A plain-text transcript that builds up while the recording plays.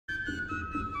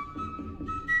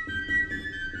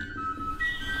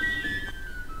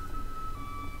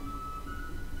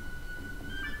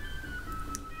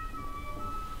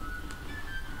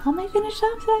all my finished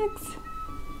objects.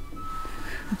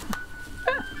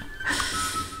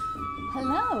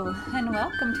 Hello and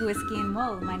welcome to Whisky and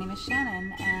Wool. My name is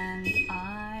Shannon and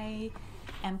I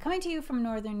am coming to you from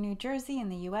northern New Jersey in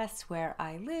the US, where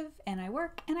I live and I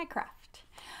work and I craft.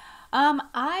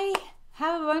 I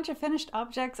have a bunch of finished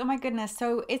objects. Oh my goodness.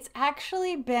 So it's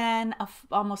actually been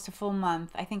almost a full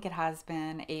month. I think it has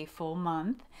been a full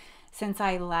month since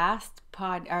I last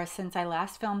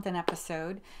filmed an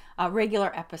episode, a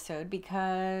regular episode,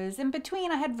 because in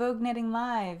between I had Vogue Knitting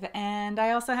Live and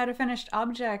I also had a finished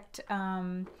object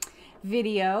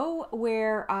video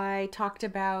where I talked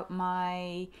about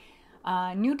my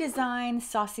new design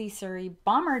Saucy Suri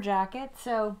Bomber Jacket.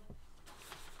 So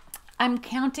I'm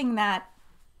counting that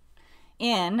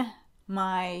in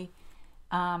my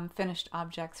finished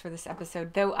objects for this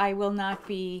episode, though I will not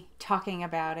be talking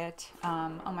about it.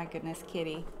 Oh my goodness,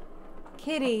 kitty.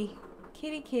 Kitty.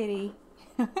 Kitty, kitty.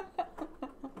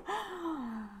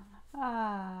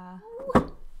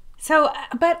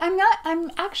 But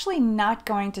I'm actually not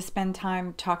going to spend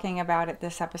time talking about it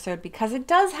this episode because it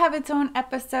does have its own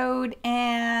episode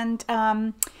and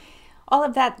all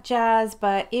of that jazz.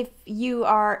 But if you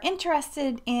are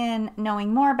interested in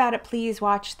knowing more about it, please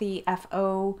watch the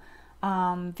FO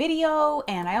video,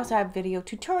 and I also have video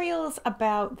tutorials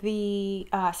about the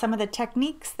some of the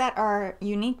techniques that are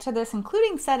unique to this,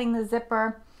 including setting the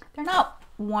zipper. They're not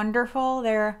wonderful,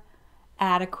 they're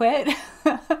adequate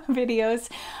videos.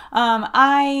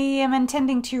 I am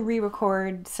intending to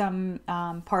re-record some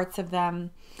parts of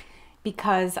them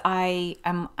because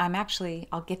I'm actually,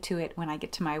 I'll get to it when I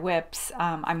get to my whips.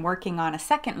 I'm working on a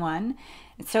second one.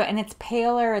 And it's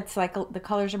paler. It's like the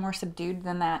colors are more subdued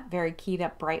than that very keyed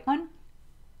up bright one.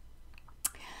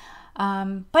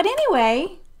 But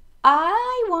anyway,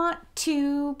 I want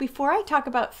to, before I talk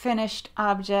about finished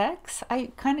objects,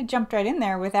 I kind of jumped right in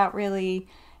there without really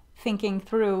thinking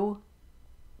through,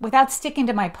 without sticking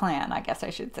to my plan, I guess I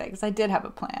should say, because I did have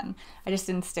a plan. I just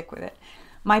didn't stick with it.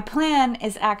 My plan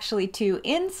is actually to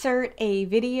insert a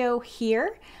video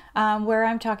here where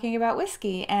I'm talking about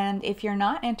whiskey. And if you're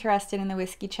not interested in the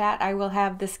whiskey chat, I will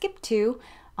have the skip to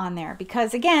on there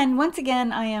because once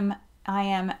again, I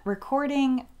am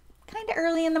recording kind of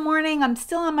early in the morning. I'm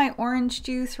still on my orange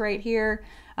juice right here.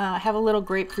 I have a little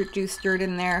grapefruit juice stirred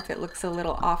in there if it looks a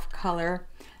little off color.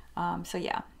 So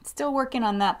yeah, still working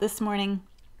on that this morning.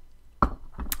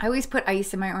 I always put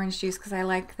ice in my orange juice because I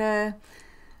like the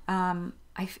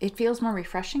it feels more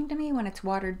refreshing to me when it's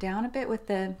watered down a bit with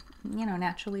the,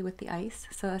 naturally with the ice.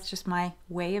 So that's just my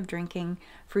way of drinking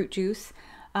fruit juice.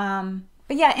 But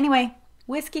yeah, anyway,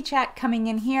 whiskey chat coming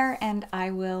in here, and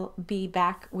I will be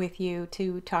back with you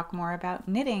to talk more about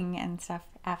knitting and stuff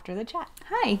after the chat.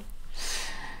 Hi,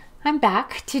 I'm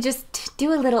back to just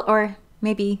do a little, or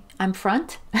maybe I'm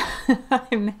front.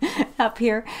 I'm up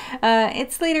here.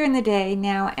 It's later in the day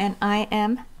now, and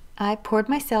I poured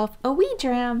myself a wee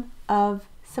dram of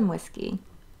some whiskey.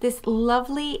 This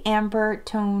lovely amber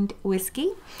toned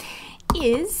whiskey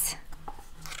is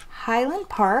Highland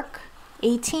Park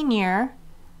 18-year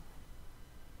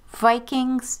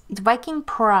Viking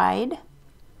Pride.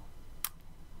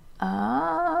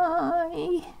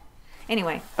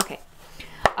 Anyway, okay.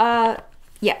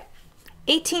 Yeah.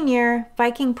 18-year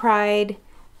Viking Pride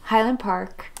Highland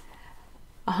Park,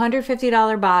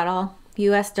 $150 bottle,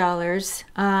 US dollars.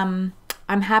 I'm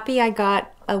happy I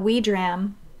got a wee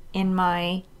dram in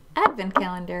my advent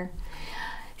calendar.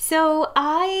 So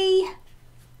I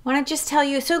want to just tell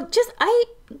you, I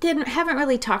haven't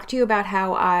really talked to you about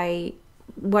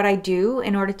what I do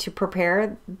in order to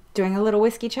prepare doing a little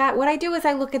whiskey chat. What I do is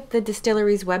I look at the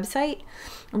distillery's website,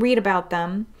 read about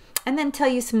them, and then tell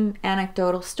you some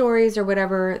anecdotal stories or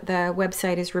whatever the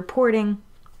website is reporting.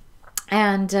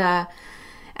 And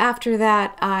after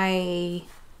that, I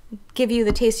give you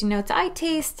the tasting notes I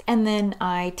taste, and then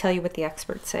I tell you what the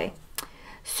experts say.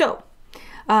 So,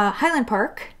 Highland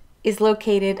Park is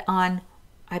located on,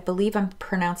 I believe I'm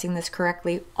pronouncing this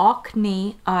correctly,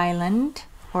 Orkney Island,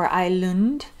 or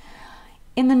Island,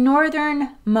 in the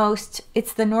northernmost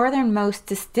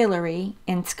distillery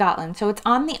in Scotland. So it's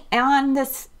on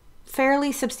this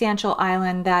fairly substantial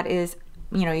island that is,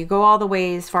 you go all the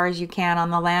way as far as you can on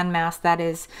the landmass that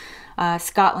is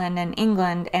Scotland and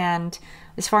England, and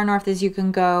as far north as you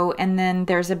can go, and then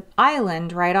there's an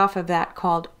island right off of that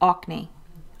called Orkney.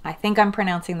 I think I'm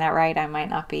pronouncing that right. I might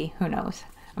not be. Who knows?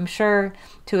 I'm sure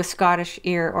to a Scottish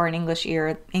ear or an English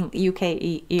ear, UK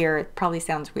ear, it probably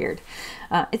sounds weird.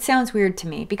 It sounds weird to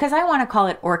me because I want to call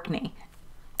it Orkney.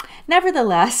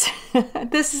 Nevertheless,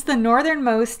 this is the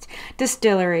northernmost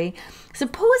distillery.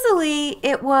 Supposedly,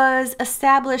 it was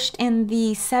established in the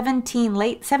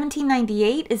late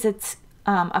 1798 is its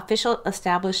official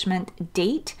establishment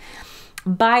date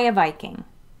by a Viking.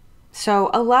 So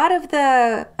a lot of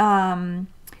the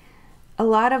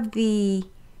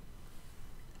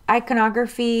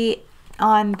iconography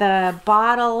on the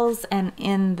bottles and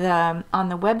on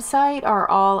the website are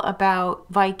all about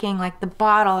Viking. Like the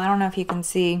bottle, I don't know if you can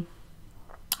see.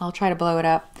 I'll try to blow it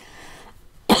up.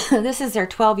 This is their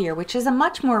 12-year, which is a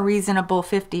much more reasonable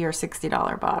 $50 or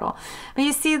 $60 bottle. But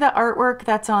you see the artwork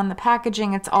that's on the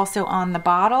packaging. It's also on the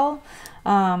bottle.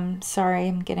 Sorry,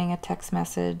 I'm getting a text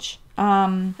message.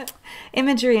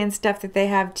 Imagery and stuff that they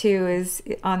have too is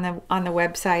on the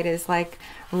website is like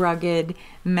rugged,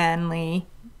 manly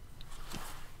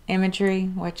imagery,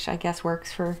 which I guess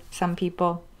works for some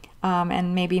people.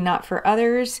 And maybe not for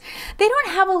others. They don't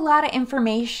have a lot of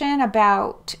information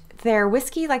about their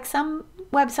whiskey. Like some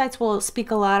websites will speak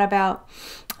a lot about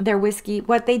their whiskey.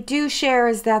 What they do share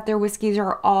is that their whiskeys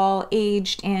are all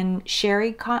aged in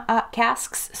sherry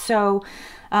casks. So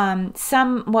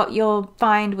what you'll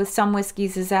find with some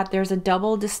whiskeys is that there's a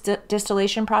double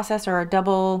distillation process, or a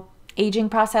double aging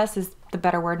process is the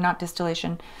better word, not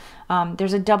distillation.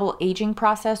 There's a double aging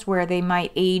process where they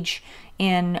might age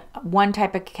in one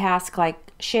type of cask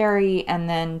like sherry and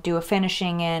then do a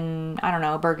finishing in, I don't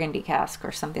know, a burgundy cask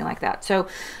or something like that. So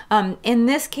in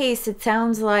this case, it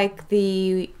sounds like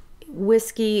the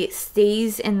whiskey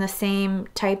stays in the same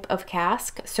type of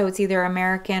cask. So it's either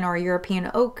American or European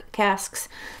oak casks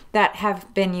that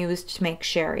have been used to make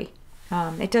sherry.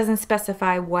 It doesn't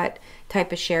specify what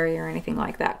type of sherry or anything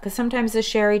like that, because sometimes the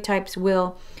sherry types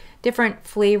will, different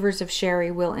flavors of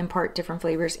sherry will impart different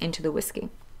flavors into the whiskey.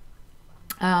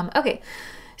 Okay,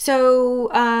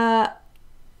 so I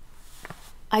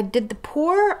did the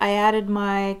pour. I added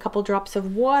my couple drops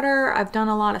of water. I've done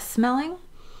a lot of smelling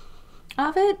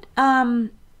of it.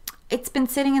 It's been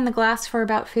sitting in the glass for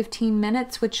about 15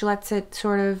 minutes, which lets it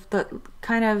sort of,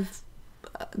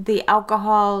 the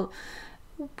alcohol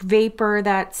vapor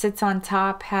that sits on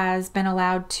top has been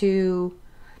allowed to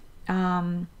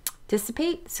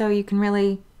dissipate, so you can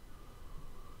really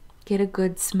get a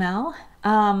good smell.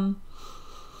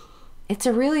 It's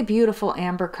a really beautiful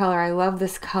amber color. I love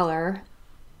this color.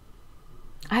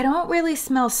 I don't really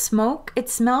smell smoke. It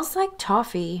smells like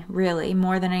toffee, really,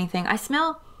 more than anything. I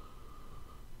smell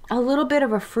a little bit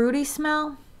of a fruity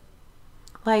smell,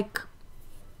 like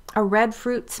a red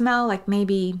fruit smell, like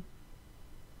maybe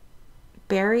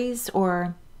berries,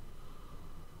 or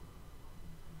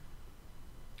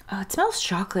oh, it smells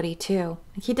chocolatey too.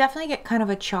 Like you definitely get kind of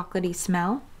a chocolatey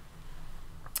smell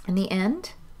in the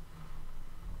end.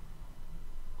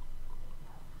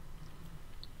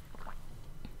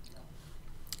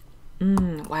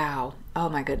 Wow. Oh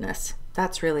my goodness.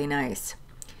 That's really nice.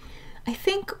 I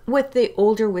think with the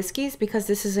older whiskeys, because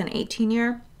this is an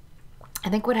 18-year, I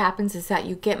think what happens is that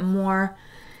you get more,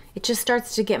 it just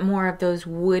starts to get more of those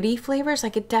woody flavors.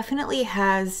 Like it definitely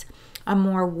has a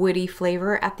more woody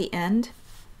flavor at the end.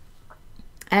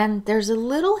 And there's a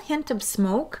little hint of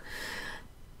smoke.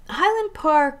 Highland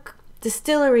Park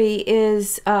Distillery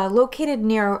is located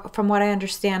near, from what I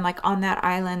understand, like on that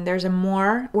island, there's a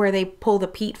moor where they pull the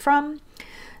peat from.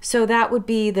 So that would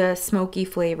be the smoky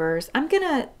flavors. I'm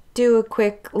gonna do a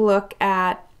quick look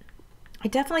at, I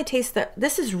definitely taste that.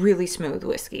 This is really smooth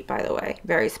whiskey, by the way,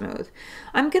 very smooth.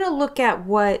 I'm gonna look at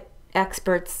what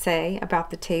experts say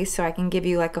about the taste so I can give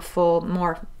you like a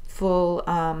more full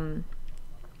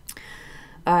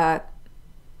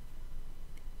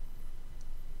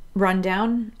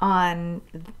rundown on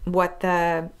what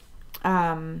the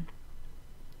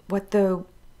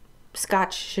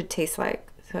scotch should taste like.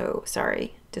 So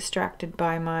sorry, distracted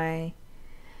by my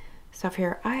stuff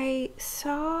here. I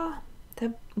saw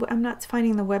I'm not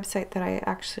finding the website that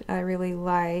I really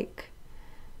like.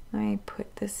 I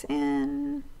put this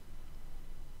in.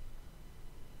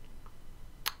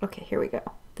 Okay, here we go.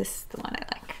 This is the one I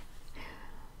like.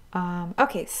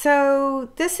 Okay, so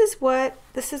this is what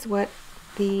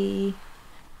the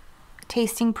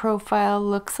tasting profile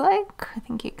looks like. I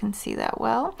think you can see that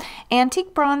well.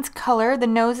 Antique bronze color. The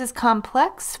nose is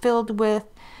complex, filled with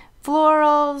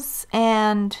florals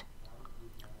and,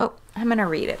 oh, I'm gonna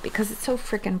read it because it's so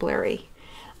freaking blurry.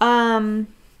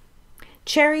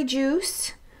 Cherry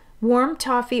juice, warm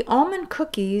toffee, almond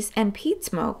cookies, and peat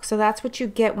smoke. So that's what you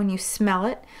get when you smell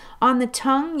it. On the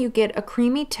tongue, you get a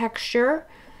creamy texture,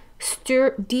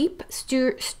 stewed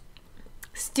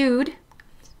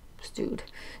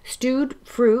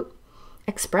fruit,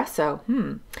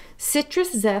 Espresso.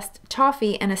 Citrus zest,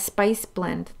 toffee, and a spice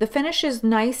blend. The finish is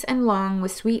nice and long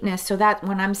with sweetness. So that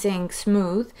when I'm saying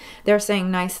smooth, they're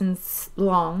saying nice and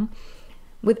long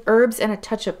with herbs and a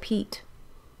touch of peat.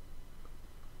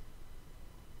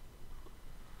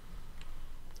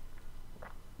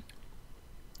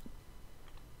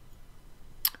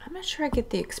 I'm not sure I get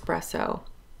the espresso.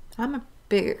 I'm a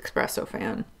big espresso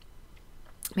fan.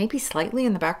 Maybe slightly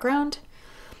in the background.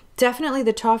 Definitely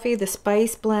the toffee, the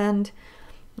spice blend,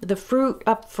 the fruit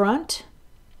up front,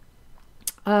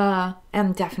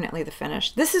 and definitely the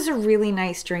finish. This is a really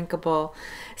nice drinkable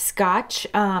scotch.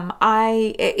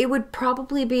 It would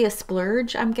probably be a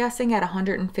splurge, I'm guessing, at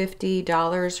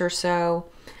 $150 or so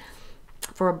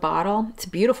for a bottle. It's a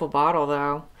beautiful bottle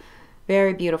though.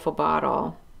 Very beautiful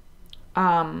bottle.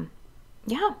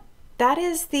 Yeah, that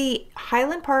is the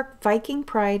Highland Park Viking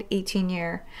Pride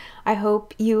 18-year. I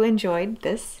hope you enjoyed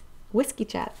this whiskey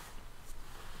chat.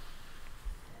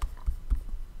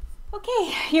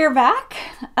 Okay, you're back.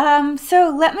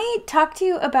 So let me talk to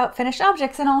you about finished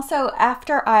objects, and also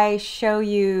after I show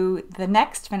you the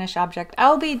next finished object,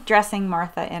 I'll be dressing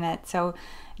Martha in it. So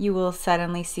you will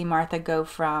suddenly see Martha go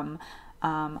from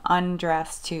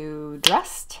undressed to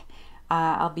dressed.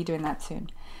 I'll be doing that soon.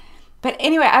 But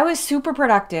anyway, I was super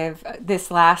productive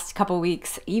this last couple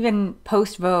weeks, even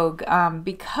post-Vogue,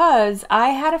 because I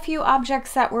had a few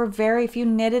objects that were few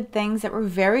knitted things that were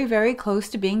very, very close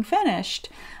to being finished.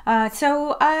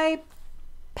 So I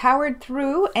powered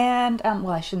through and,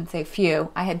 well, I shouldn't say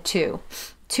few. I had two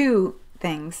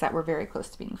things that were very close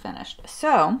to being finished.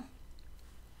 So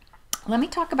let me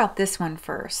talk about this one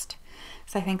first.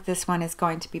 So I think this one is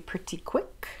going to be pretty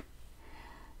quick.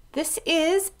 This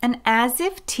is an As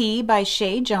If Tee by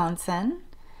Shay Johnson.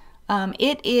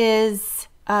 It is,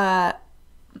 let's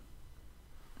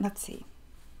see,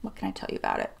 what can I tell you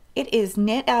about it? It is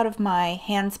knit out of my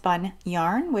handspun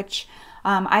yarn, which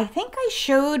I think I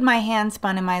showed my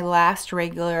handspun in my last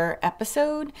regular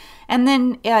episode. And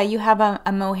then you have a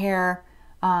mohair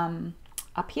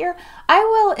up here. I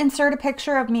will insert a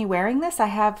picture of me wearing this. I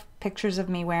have pictures of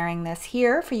me wearing this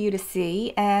here for you to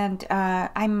see, and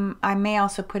I may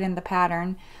also put in the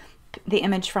pattern, the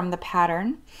image from the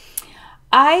pattern.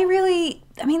 I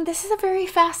mean, this is a very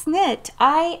fast knit.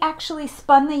 I actually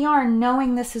spun the yarn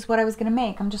knowing this is what I was going to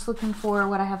make. I'm just looking for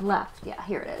what I have left. Yeah,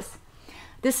 here it is.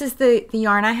 This is the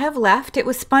yarn I have left. It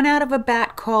was spun out of a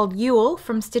bat called Yule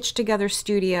from Stitch Together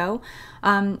Studio.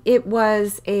 It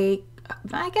was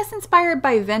I guess inspired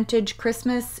by vintage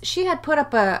Christmas. She had put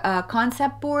up a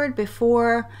concept board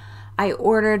before I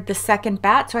ordered the second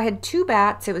bat. So I had two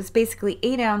bats. It was basically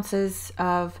 8 ounces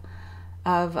of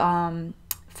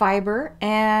fiber.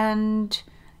 And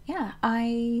yeah,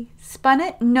 I spun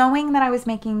it knowing that I was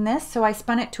making this. So I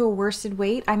spun it to a worsted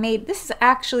weight. This is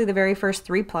actually the very first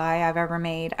 3-ply I've ever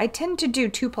made. I tend to do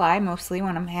 2-ply mostly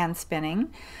when I'm hand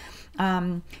spinning.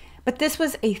 But this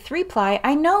was a 3-ply.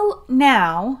 I know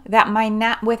now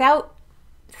that without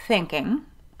thinking,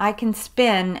 I can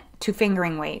spin to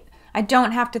fingering weight. I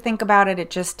don't have to think about it,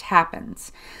 it just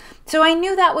happens. So I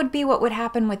knew that would be what would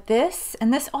happen with this.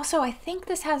 And this also, I think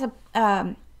this has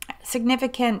a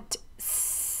significant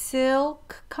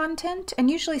silk content.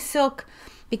 And usually silk,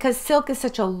 because silk is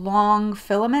such a long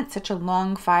filament, such a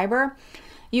long fiber,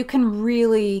 you can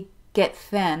really get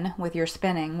thin with your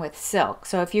spinning with silk.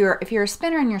 So if you're a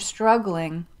spinner and you're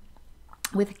struggling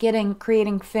with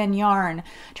creating thin yarn,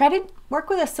 try to work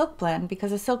with a silk blend,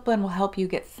 because a silk blend will help you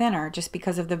get thinner just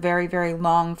because of the very, very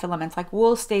long filaments. Like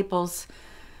wool staples,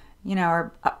 you know,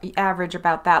 are average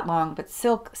about that long, but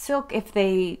silk, if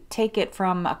they take it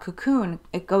from a cocoon,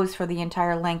 it goes for the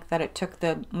entire length that it took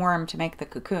the worm to make the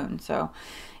cocoon. So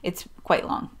it's quite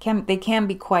long. They can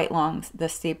be quite long, the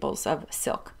staples of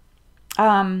silk.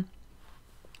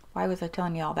 Why was I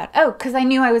telling you all that? Oh, because I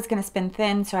knew I was going to spin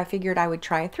thin, so I figured I would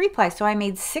try a 3-ply. So I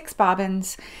made 6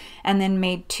 bobbins and then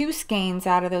made 2 skeins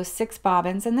out of those 6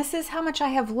 bobbins. And this is how much I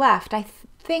have left. I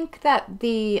think that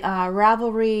the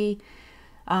Ravelry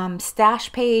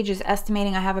stash page is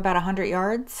estimating I have about 100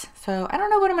 yards. So I don't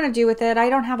know what I'm going to do with it. I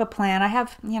don't have a plan. I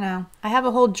have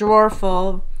a whole drawer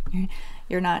full.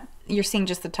 You're seeing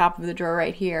just the top of the drawer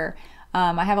right here.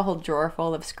 I have a whole drawer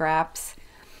full of scraps.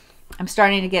 I'm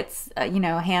starting to get,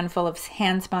 a handful of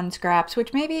hand-spun scraps,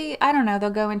 which maybe, I don't know, they'll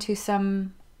go into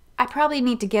some, I probably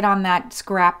need to get on that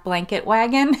scrap blanket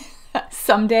wagon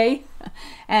someday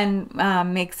and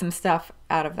make some stuff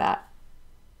out of that.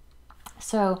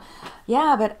 So,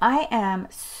 yeah, but I am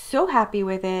so happy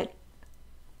with it.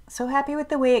 So happy with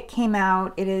the way it came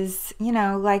out. It is,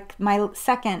 like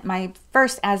my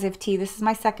first As If Tee. This is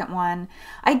my second one.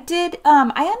 I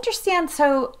understand,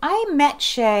 so I met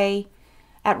Shay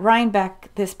at Rhinebeck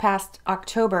this past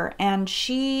October, and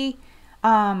she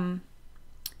came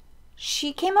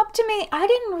up to me. I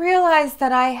didn't realize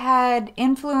that I had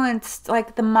influenced,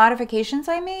 like the modifications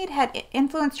I made had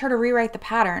influenced her to rewrite the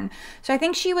pattern. So I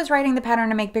think she was writing the pattern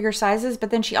to make bigger sizes,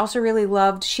 but then she also really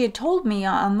loved, she had told me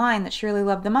online that she really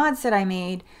loved the mods that I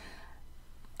made.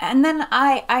 And then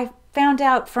I found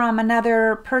out from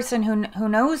another person who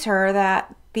knows her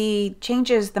that the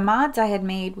changes, the mods I had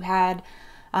made had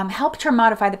helped her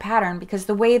modify the pattern, because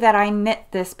the way that I knit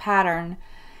this pattern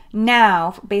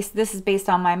now, this is based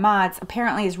on my mods,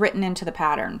 apparently is written into the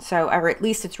pattern. So, or at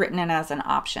least it's written in as an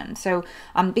option. So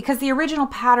because the original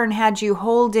pattern had you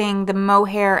holding the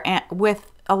mohair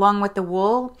along with the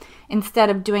wool instead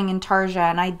of doing intarsia,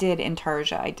 and I did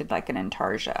intarsia. I did like an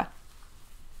intarsia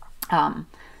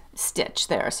stitch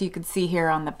there. So you could see here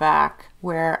on the back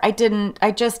where I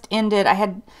just ended,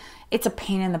 it's a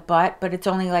pain in the butt, but it's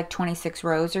only like 26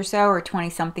 rows or so, or 20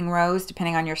 something rows,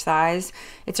 depending on your size.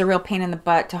 It's a real pain in the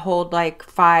butt to hold like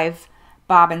 5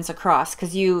 bobbins across.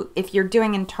 Cause if you're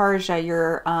doing intarsia,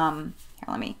 you're,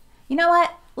 here, you know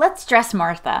what? Let's dress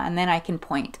Martha and then I can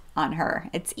point on her.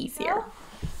 It's easier.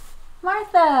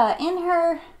 Martha in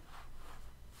her,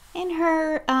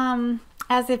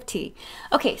 as if tee.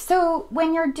 Okay. So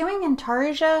when you're doing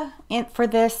intarsia for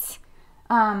this,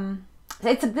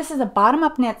 this is a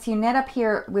bottom-up knit, so you knit up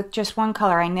here with just one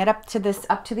color. I knit up to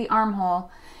the armhole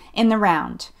in the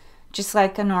round, just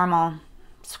like a normal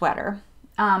sweater.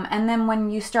 And then when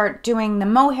you start doing the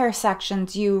mohair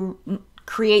sections, you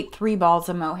create 3 balls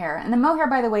of mohair. And the mohair,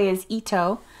 by the way, is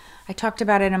Ito. I talked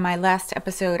about it in my last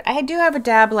episode. I do have a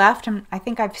dab left, and I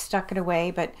think I've stuck it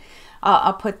away, but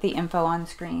I'll put the info on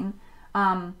screen.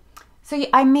 So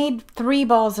I made 3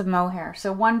 balls of mohair.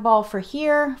 So 1 ball for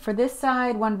here, for this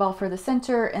side, 1 ball for the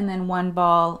center, and then 1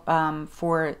 ball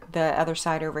for the other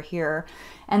side over here.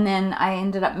 And then I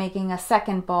ended up making a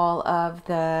 2nd ball of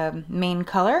the main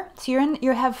color. So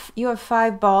you have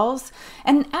 5 balls.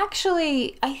 And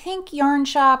actually, I think yarn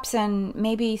shops and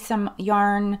maybe some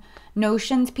yarn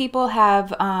notions people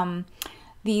have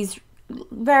these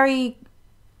very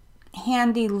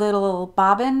handy little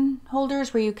bobbin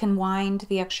holders where you can wind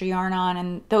the extra yarn on,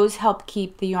 and those help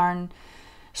keep the yarn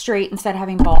straight instead of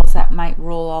having balls that might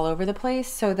roll all over the place.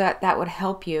 So that would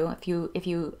help you if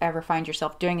you ever find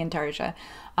yourself doing intarsia.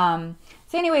 So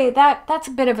anyway, that's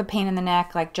a bit of a pain in the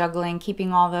neck, like juggling,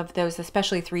 keeping all of those,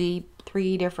 especially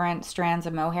three different strands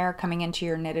of mohair coming into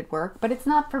your knitted work. But it's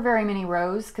not for very many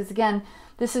rows, because again,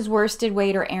 this is worsted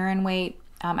weight or Aran weight.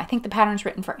 I think the pattern's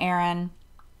written for Aran.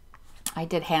 I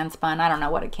did handspun. I don't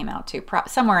know what it came out to.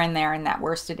 Somewhere in there in that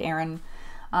worsted Aran.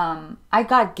 I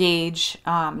got gauge,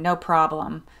 no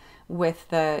problem, with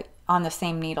on the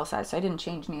same needle size. So I didn't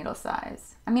change needle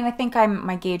size. I mean, I think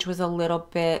my gauge was a little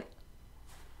bit.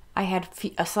 I had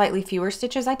slightly fewer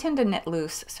stitches. I tend to knit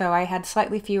loose, so I had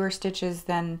slightly fewer stitches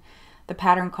than the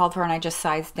pattern called for, and I just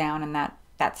sized down, and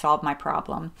that solved my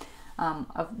problem.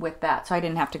 With that, so I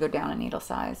didn't have to go down a needle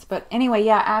size. But anyway,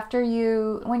 yeah,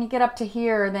 when you get up to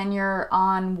here, then you're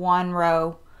on 1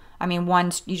 row. I mean,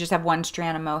 you just have 1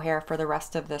 strand of mohair for the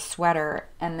rest of the sweater,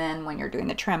 and then when you're doing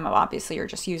the trim, obviously you're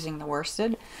just using the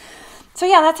worsted. So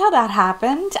yeah, that's how that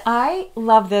happened. I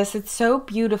love this. It's so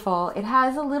beautiful. It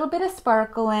has a little bit of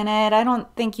sparkle in it. I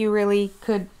don't think you really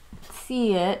could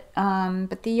see it,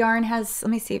 but the yarn has, let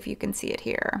me see if you can see it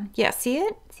here. Yeah, see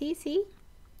it? See?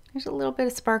 There's a little bit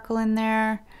of sparkle in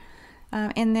there,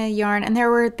 in the yarn. And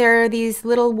there are these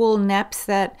little wool nips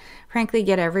that frankly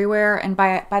get everywhere. And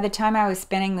by the time I was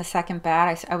spinning the 2nd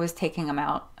bat, I was taking them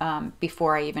out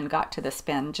before I even got to the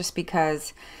spin, just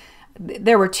because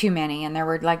there were too many, and there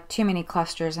were like too many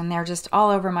clusters, and they're just all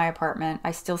over my apartment.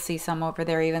 I still see some over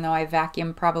there, even though I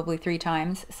vacuumed probably 3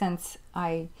 times since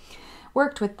I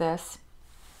worked with this.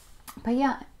 But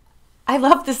yeah, I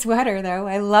love the sweater though.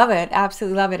 I love it.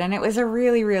 Absolutely love it. And it was a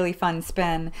really, really fun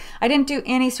spin. I didn't do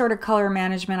any sort of color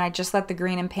management. I just let the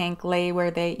green and pink lay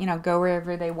where they, go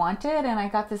wherever they wanted. And I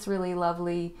got this really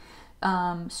lovely,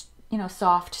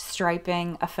 soft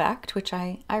striping effect, which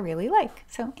I really like.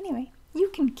 So anyway, you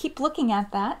can keep looking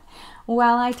at that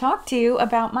while I talk to you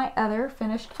about my other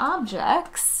finished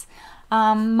objects.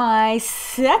 My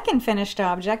 2nd finished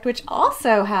object, which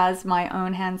also has my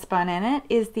own handspun in it,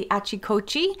 is the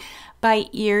Achikochi by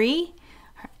Ery,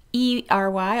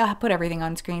 E-R-Y. I'll put everything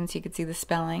on screen so you can see the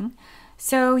spelling.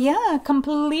 So yeah,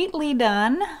 completely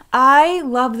done. I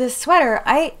love this sweater.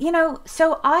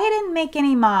 So I didn't make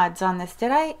any mods on this,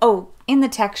 did I? Oh, in the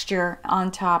texture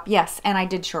on top, yes, and I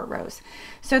did short rows.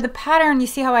 So the pattern, you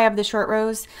see how I have the short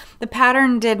rows? The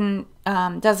pattern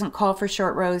doesn't call for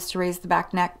short rows to raise the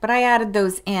back neck, but I added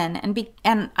those in,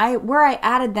 where I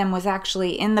added them was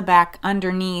actually in the back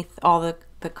underneath all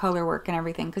the color work and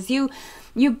everything, because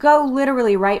you go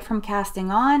literally right from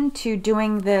casting on to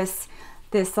doing this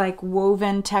like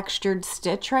woven textured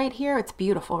stitch right here. It's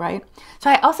beautiful, right? So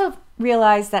I also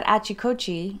realized that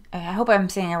Achikochi, I hope I'm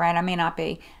saying it right, I may not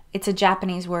be, it's a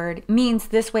Japanese word, means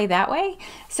this way, that way.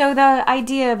 So the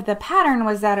idea of the pattern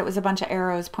was that it was a bunch of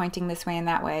arrows pointing this way and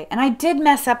that way. And I did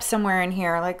mess up somewhere in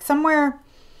here, like somewhere,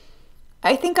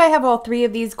 I think I have all three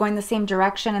of these going the same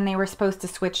direction, and they were supposed to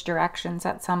switch directions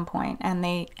at some point. And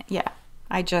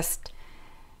I just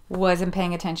wasn't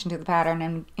paying attention to the pattern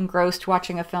and engrossed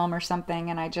watching a film or something,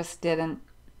 and I just didn't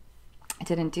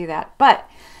do that. But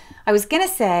I was gonna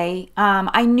say,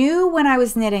 I knew when I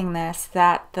was knitting this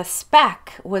that the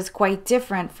spec was quite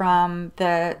different from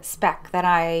the spec that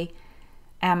I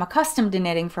am accustomed to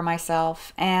knitting for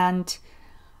myself, and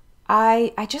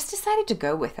I just decided to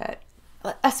go with it.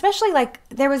 Especially, like,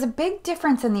 there was a big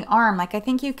difference in the arm. Like, I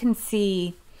think you can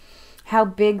see how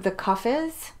big the cuff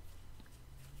is.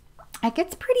 Like,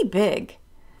 it's pretty big.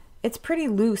 It's pretty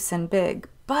loose and big.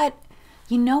 But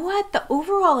you know what? The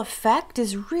overall effect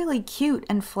is really cute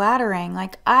and flattering.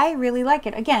 Like, I really like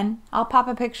it. Again, I'll pop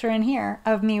a picture in here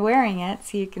of me wearing it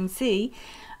so you can see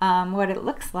what it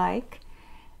looks like.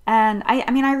 And I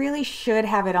mean, I really should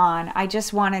have it on. I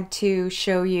just wanted to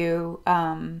show you,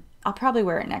 I'll probably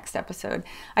wear it next episode.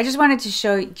 I just wanted to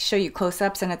show you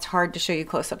close-ups, and it's hard to show you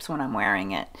close-ups when I'm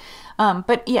wearing it.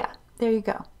 But yeah, there you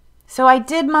go. So I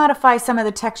did modify some of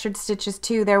the textured stitches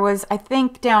too. There was, I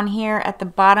think down here at the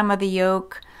bottom of the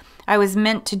yoke, I was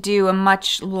meant to do a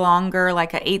much longer,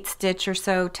 like a 8 stitch or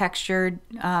so textured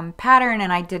pattern,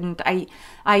 and I didn't. I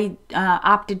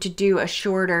opted to do a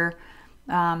shorter,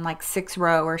 like 6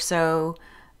 row or so,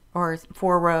 or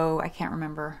 4 row, I can't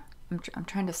remember. I'm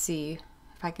trying to see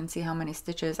if I can see how many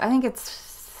stitches. I think it's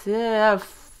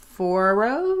 4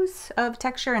 rows of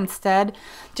texture instead,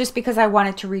 just because I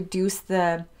wanted to reduce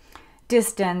the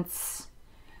distance.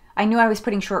 I knew I was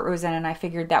putting short rows in, and I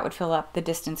figured that would fill up the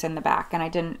distance in the back, and I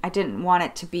didn't want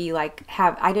it to be like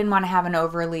I didn't want to have an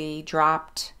overly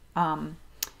dropped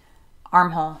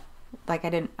armhole. Like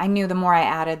I knew the more I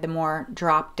added, the more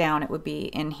drop down it would be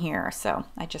in here. So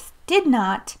I just did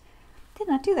not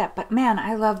do that. But man,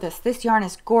 I love this. This yarn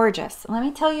is gorgeous. Let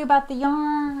me tell you about the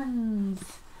yarns.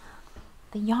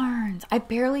 The yarns. I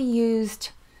barely used,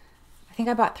 I think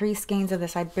I bought 3 skeins of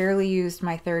this. I barely used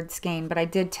my 3rd skein, but I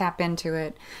did tap into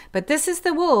it. But this is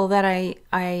the wool that I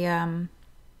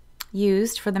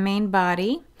used for the main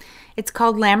body. It's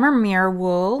called Lammermuir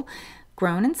wool,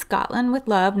 grown in Scotland with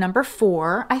love, number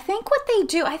 4. I think what they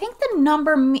do, I think the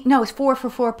number, no, it's 4 for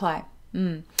 4 ply.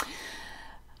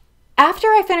 After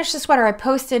I finished the sweater, I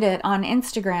posted it on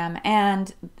Instagram,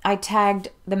 and I tagged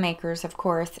the makers, of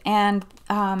course. And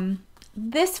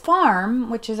this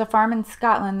farm, which is a farm in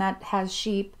Scotland that has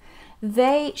sheep,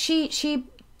 she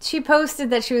posted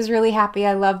that she was really happy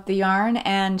I loved the yarn,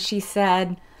 and she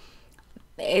said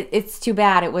it's too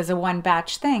bad it was a 1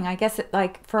 batch thing. I guess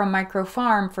like for a micro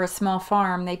farm, for a small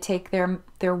farm, they take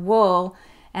their wool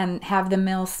and have the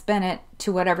mill spin it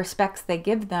to whatever specs they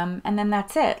give them, and then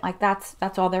that's it. Like that's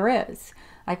all there is.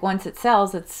 Like once it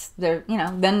sells, it's there, you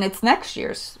know, then it's next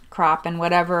year's crop and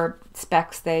whatever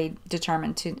specs they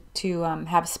determine to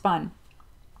have spun.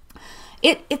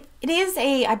 It is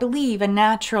I believe, a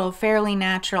natural, fairly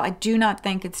natural. I do not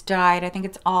think it's dyed. I think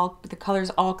it's all, the colors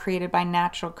all created by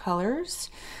natural colors.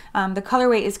 The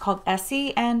colorway is called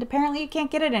Essie, and apparently you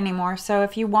can't get it anymore. So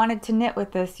if you wanted to knit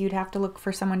with this, you'd have to look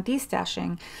for someone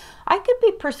destashing. I could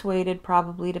be persuaded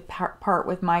probably to part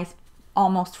with my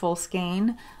almost full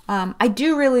skein. I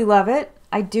do really love it.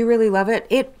 I do really love it.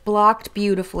 It blocked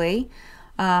beautifully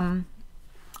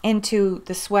into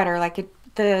the sweater. Like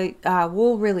the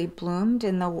wool really bloomed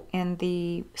in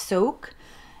the soak,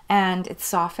 and it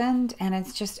softened, and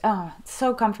it's just, oh, it's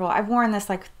so comfortable. I've worn this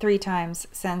like 3 times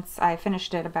since I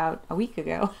finished it about a week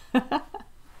ago.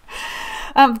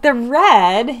 The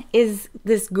red is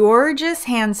this gorgeous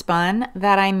handspun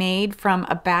that I made from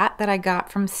a bat that I got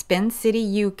from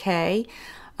SpinCityUK.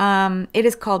 It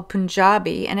is called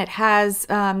Punjabi, and it has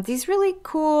these really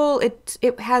cool,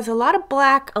 it has a lot of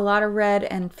black, a lot of red,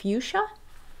 and fuchsia.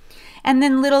 And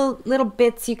then little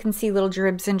bits, you can see little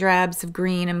dribs and drabs of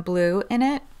green and blue in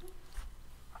it.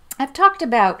 I've talked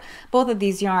about both of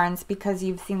these yarns because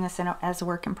you've seen this as a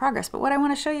work in progress, but what I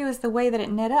want to show you is the way that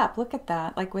it knit up. Look at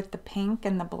that, like with the pink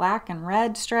and the black and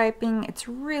red striping. It's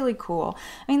really cool.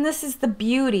 I mean, this is the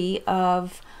beauty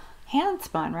of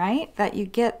handspun, right? That you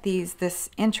get this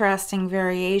interesting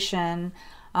variation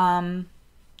in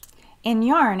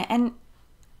yarn. And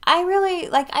I really,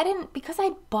 because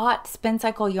I bought Spin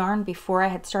Cycle yarn before I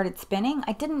had started spinning,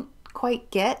 I didn't quite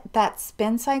get that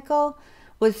Spin Cycle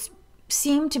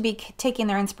seemed to be taking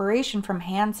their inspiration from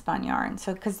handspun yarn.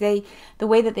 So because the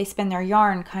way that they spin their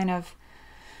yarn kind of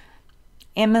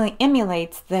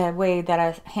emulates the way that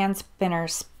a hand spinner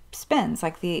spins,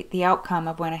 like the outcome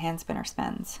of when a hand spinner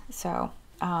spins. So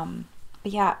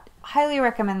but yeah, highly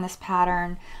recommend this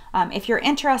pattern. If you're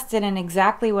interested in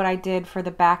exactly what I did for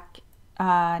the back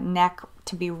neck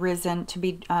to be risen, to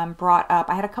be brought up,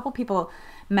 I had a couple people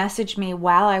message me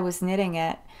while I was knitting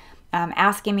it,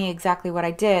 asking me exactly what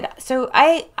I did. So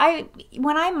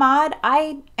when I mod,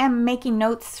 I am making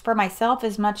notes for myself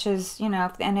as much as, you know,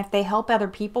 and if they help other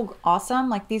people, awesome.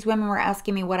 Like these women were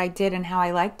asking me what I did and how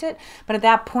I liked it. But at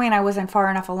that point, I wasn't far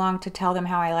enough along to tell them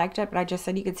how I liked it. But I just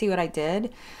said, you could see what I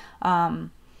did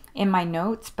in my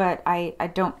notes. But I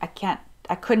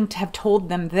couldn't have told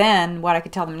them then what I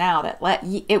could tell them now, that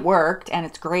it worked and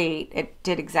it's great. It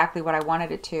did exactly what I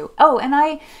wanted it to. Oh, and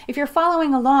if you're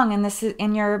following along,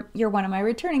 and you're one of my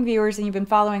returning viewers, and you've been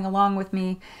following along with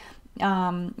me,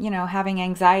 you know, having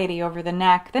anxiety over the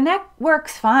neck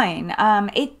works fine.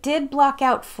 It did block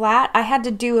out flat. I had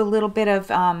to do a little bit of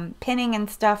pinning and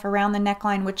stuff around the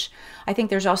neckline, which I think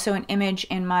there's also an image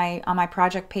on my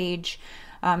project page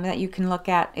that you can look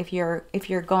at if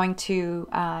you're going to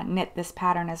knit this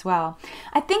pattern as well.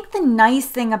 I think the nice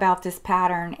thing about this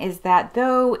pattern is that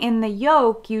though in the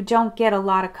yoke you don't get a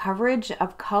lot of coverage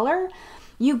of color,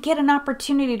 you get an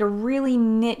opportunity to really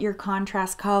knit your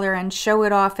contrast color and show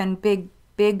it off in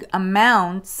big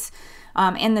amounts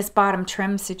in this bottom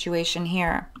trim situation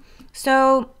here.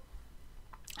 So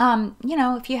you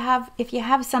know, if you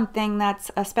have something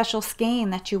that's a special skein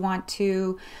that you want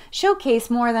to showcase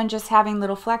more than just having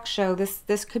little flecks show,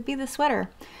 this could be the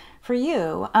sweater for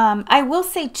you. I will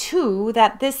say too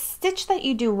that this stitch that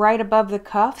you do right above the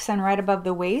cuffs and right above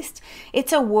the waist,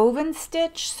 it's a woven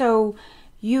stitch, so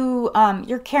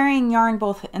you're carrying yarn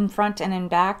both in front and in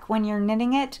back when you're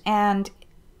knitting it, and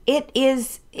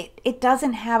it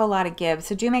doesn't have a lot of give.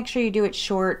 So do make sure you do it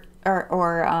short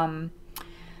or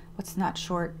what's not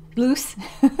short? Loose.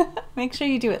 Make sure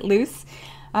you do it loose.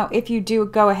 If you do,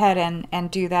 go ahead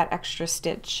and do that extra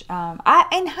stitch.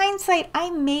 In hindsight, I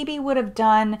maybe would have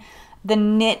done the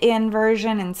knit-in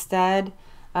version instead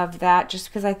of that, just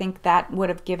because I think that would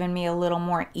have given me a little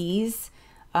more ease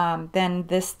than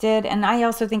this did. And I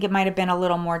also think it might have been a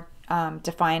little more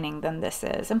defining than this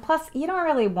is. And plus, you don't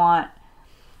really want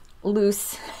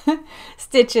loose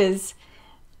stitches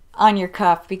on your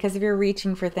cuff, because if you're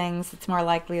reaching for things, it's more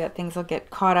likely that things will get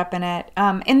caught up in it.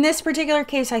 In this particular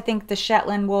case, I think the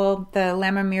Shetland wool, the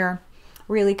Lammermuir,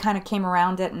 really kind of came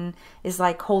around it and is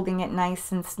like holding it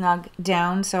nice and snug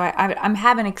down. So I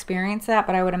haven't experienced that,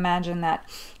 but I would imagine that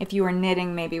if you were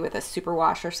knitting maybe with a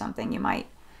superwash or something,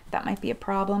 that might be a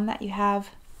problem that you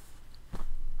have.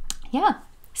 Yeah.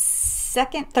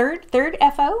 Third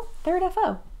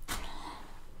FO.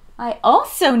 I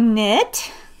also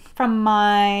knit from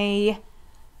my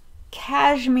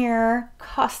cashmere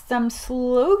custom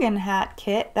slogan hat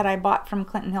kit that I bought from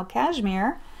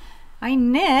Clinton-Hill-Cashmere. I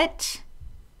knit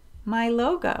my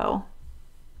logo.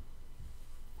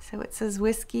 So it says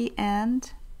Whisky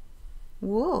and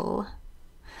Wool.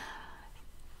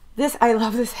 I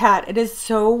love this hat. It is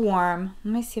so warm.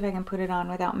 Let me see if I can put it on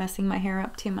without messing my hair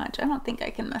up too much. I don't think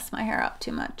I can mess my hair up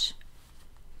too much.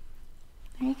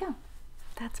 There you go.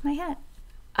 That's my hat.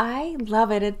 I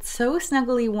love it. It's so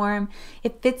snuggly warm.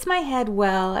 It fits my head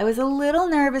well. I was a little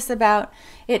nervous about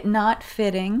it not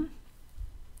fitting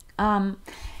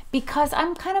because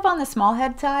I'm kind of on the small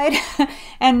head side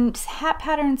and hat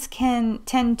patterns can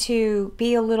tend to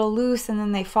be a little loose and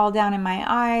then they fall down in my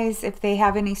eyes if they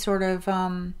have any sort of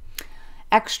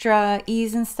extra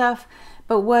ease and stuff.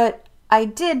 But what I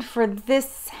did for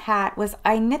this hat was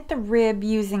I knit the rib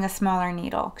using a smaller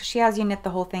needle, because she has you knit the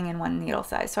whole thing in one needle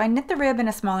size. So I knit the rib in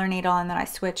a smaller needle and then I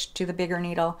switched to the bigger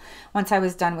needle once I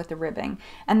was done with the ribbing.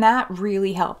 And that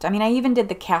really helped. I mean, I even did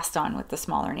the cast on with the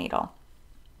smaller needle.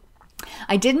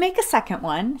 I did make a second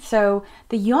one, so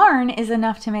the yarn is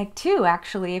enough to make two,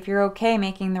 actually, if you're okay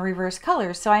making the reverse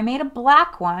colors. So I made a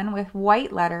black one with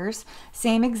white letters,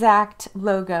 same exact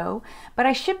logo, but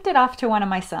I shipped it off to one of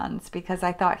my sons because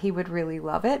I thought he would really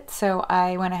love it. So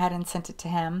I went ahead and sent it to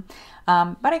him.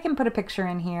 But I can put a picture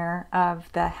in here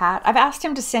of the hat. I've asked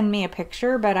him to send me a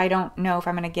picture, but I don't know if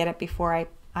I'm going to get it before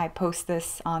I post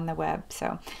this on the web.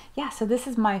 So yeah, so this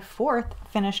is my fourth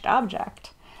finished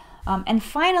object. And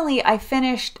finally, I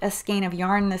finished a skein of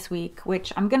yarn this week,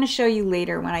 which I'm going to show you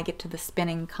later when I get to the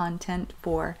spinning content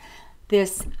for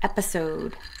this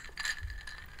episode.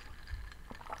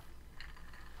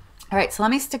 All right, so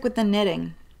let me stick with the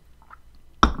knitting.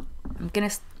 I'm going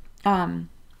to,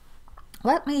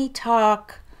 let me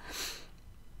talk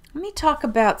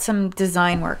about some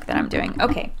design work that I'm doing.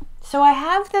 Okay, so I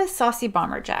have the Saucy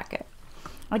Bomber Jacket.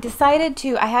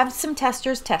 I have some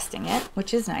testers testing it,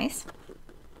 which is nice.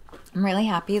 I'm really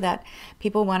happy that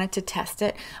people wanted to test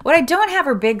it. What I don't have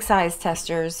are big size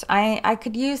testers. I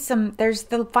could use some, there's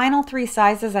the final 3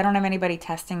 sizes. I don't have anybody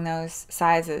testing those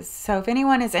sizes. So if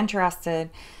anyone is interested,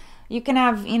 you can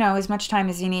have, you know, as much time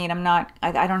as you need. I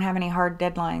don't have any hard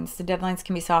deadlines. The deadlines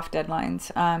can be soft deadlines.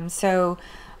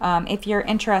 If you're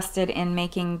interested in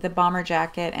making the bomber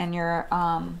jacket and you're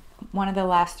one of the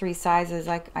last 3 sizes,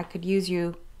 I could use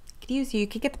you. You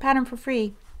could get the pattern for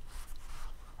free.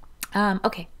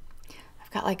 Okay.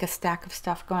 Got like a stack of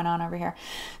stuff going on over here.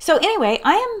 So anyway,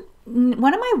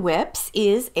 one of my whips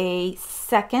is a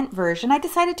second version. I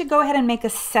decided to go ahead and make a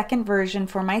second version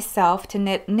for myself to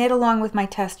knit along with my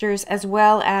testers, as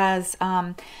well as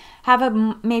have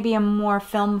maybe a more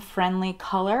film friendly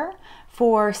color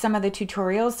for some of the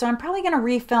tutorials. So I'm probably going to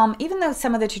refilm, even though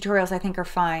some of the tutorials I think are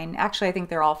fine. Actually, I think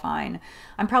they're all fine.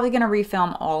 I'm probably going to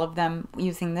refilm all of them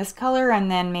using this color,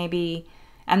 and then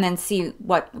see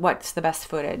what's the best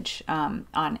footage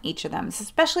on each of them.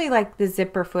 Especially like the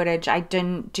zipper footage, I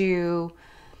think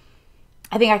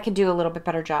I could do a little bit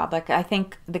better job. Like I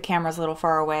think the camera's a little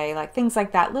far away, like things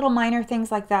like that, little minor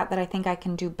things like that I think I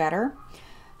can do better.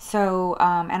 So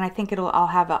and I think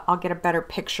I'll get a better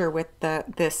picture with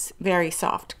this very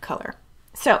soft color.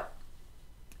 So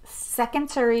second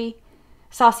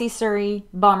Saucy Suri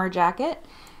Bomber Jacket.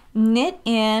 Knit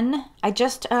in, I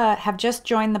have just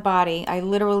joined the body. I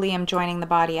literally am joining the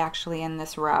body actually in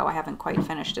this row. I haven't quite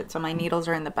finished it, so my needles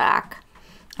are in the back.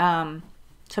 So I'm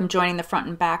joining the front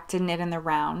and back to knit in the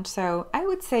round. So I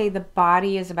would say the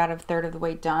body is about 1/3 of the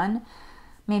way done,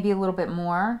 maybe a little bit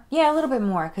more. Yeah, a little bit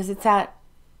more, because it's at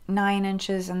 9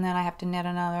 inches and then I have to knit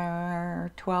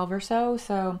another 12 or so,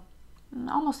 so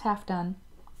almost half done.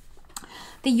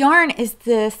 The yarn is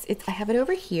this, I have it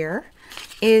over here,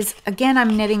 again,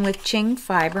 I'm knitting with Qing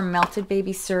Fibre Melted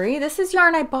Baby Suri. This is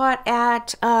yarn I bought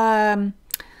at Vogue.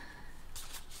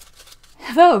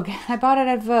 I bought it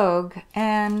at Vogue,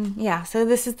 and yeah, so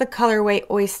this is the colorway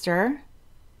Oyster.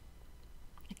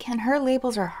 Again, her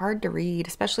labels are hard to read,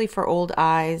 especially for old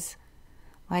eyes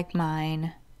like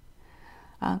mine.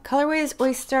 Colorway is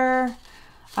Oyster.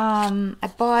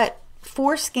 I bought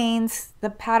 4 skeins. The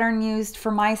pattern used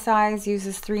for my size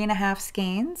uses 3.5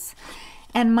 skeins.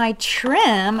 And my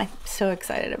trim, I'm so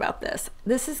excited about this.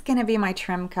 This is going to be my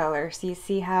trim color. So you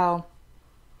see how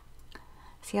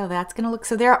that's going to look.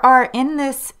 So there are, in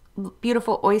this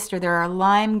beautiful Oyster, there are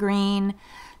lime green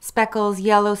speckles,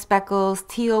 yellow speckles,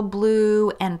 teal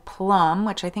blue, and plum,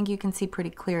 which I think you can see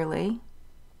pretty clearly.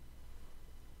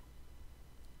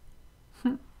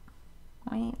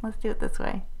 Wait, let's do it this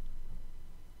way.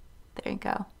 There you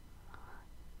go.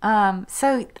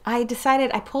 So I decided,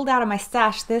 I pulled out of my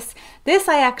stash this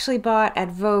I actually bought at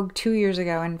Vogue 2 years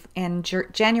ago in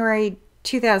January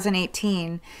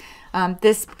 2018.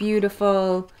 This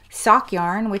beautiful sock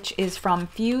yarn, which is from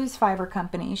Fuse Fiber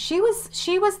Company. She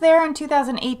was there in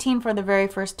 2018 for the very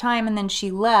first time, and then she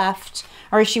left,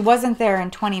 or she wasn't there in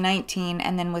 2019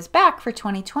 and then was back for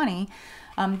 2020.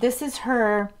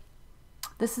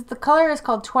 The color is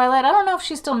called Twilight. I don't know if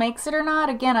she still makes it or not.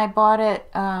 Again, I bought it.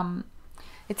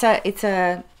 It's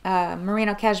a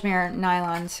merino cashmere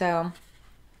nylon, so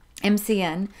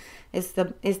MCN is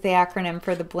the acronym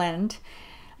for the blend.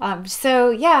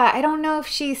 So yeah, I don't know if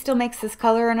she still makes this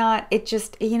color or not. It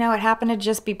just, it happened to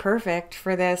just be perfect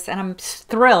for this, and I'm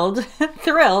thrilled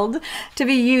to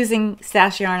be using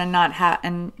stash yarn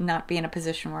and not be in a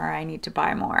position where I need to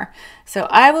buy more. So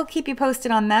I will keep you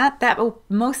posted on that. That will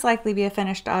most likely be a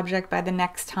finished object by the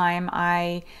next time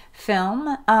I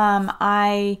film.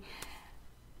 I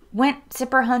went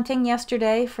zipper hunting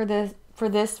yesterday for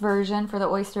this version, for the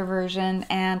Oyster version,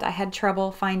 and I had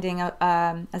trouble finding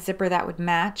a zipper that would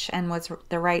match and was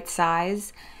the right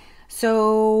size.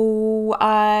 So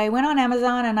I went on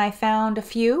Amazon and I found a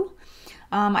few.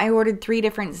 I ordered 3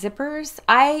 different zippers.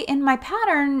 In my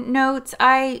pattern notes,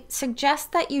 I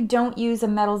suggest that you don't use a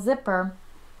metal zipper.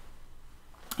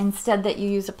 Instead, that you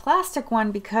use a plastic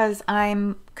one, because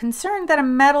I'm concerned that a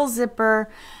metal zipper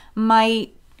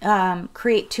might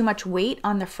create too much weight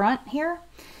on the front here.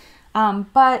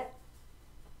 But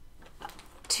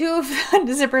 2 of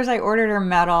the zippers I ordered are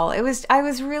metal. I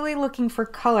was really looking for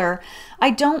color. I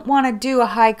don't want to do a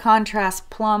high contrast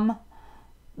plum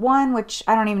one, which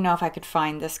I don't even know if I could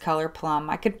find this color plum.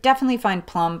 I could definitely find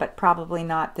plum, but probably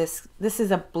not this. This is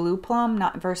a blue plum,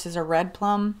 not versus a red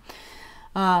plum.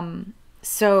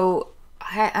 So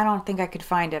I don't think I could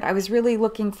find it. I was really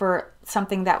looking for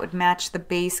something that would match the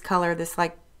base color, this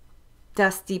like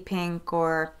dusty pink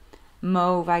or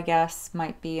mauve, I guess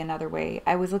might be another way.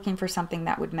 I was looking for something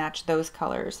that would match those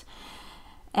colors.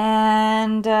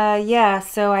 And yeah,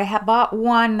 so I bought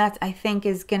one that I think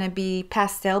is going to be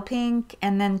pastel pink,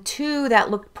 and then 2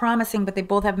 that looked promising, but they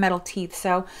both have metal teeth.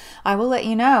 So I will let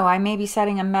you know. I may be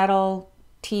setting a metal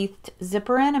teethed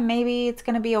zipper in, and maybe it's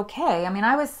going to be okay. I mean,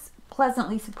 I was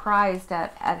pleasantly surprised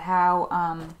at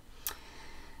how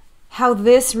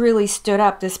this really stood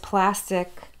up, this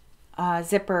plastic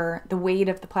zipper. The weight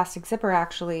of the plastic zipper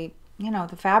actually, you know,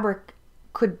 the fabric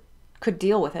could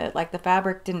deal with it. Like the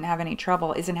fabric isn't having any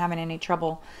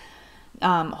trouble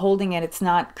holding it. It's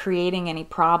not creating any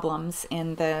problems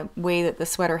in the way that the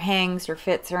sweater hangs or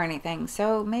fits or anything.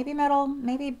 So maybe metal,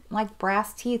 maybe like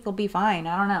brass teeth will be fine.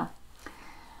 I don't know.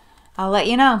 I'll let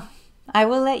you know. I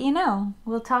will let you know.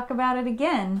 We'll talk about it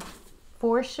again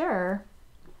for sure.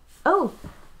 Oh,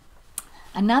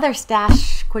 another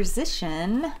stash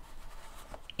acquisition.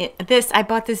 I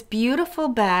bought this beautiful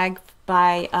bag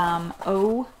by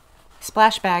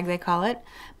splash bag they call it,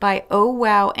 by Oh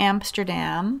Wow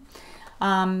Amsterdam.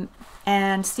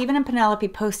 And Stephen and Penelope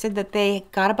posted that they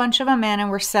got a bunch of them in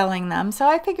and were selling them. So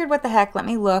I figured, what the heck, let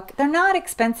me look. They're not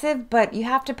expensive, but you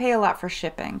have to pay a lot for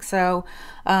shipping. So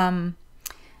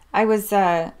I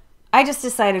just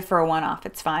decided for a one-off,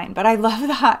 it's fine. But I love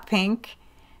the hot pink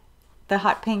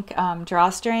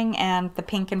drawstring, and the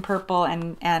pink and purple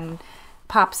and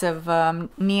pops of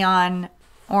neon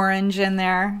orange in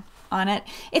there on it.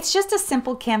 It's just a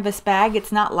simple canvas bag.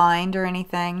 It's not lined or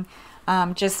anything.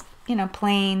 Just, you know,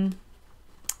 plain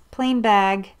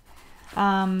bag.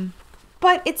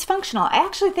 But it's functional. I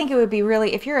actually think it would be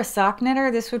really, if you're a sock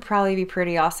knitter, this would probably be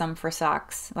pretty awesome for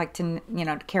socks, like to, you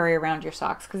know, to carry around your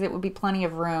socks, because it would be plenty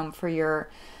of room for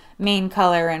your main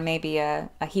color and maybe a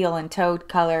heel and toe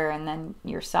color, and then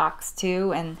your socks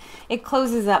too. And it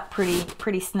closes up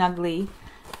pretty snugly.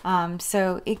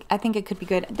 So I think it could be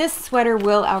good. This sweater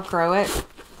will outgrow it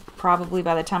probably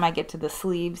by the time I get to the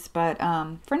sleeves, but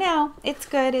for now it's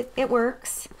good. It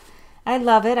works. I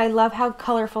love it. I love how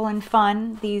colorful and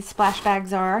fun these splash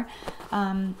bags are.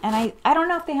 And I don't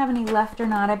know if they have any left or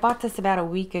not. I bought this about a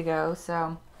week ago,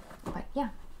 so, but yeah,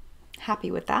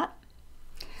 happy with that.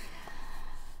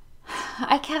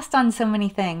 I cast on so many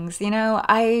things, you know.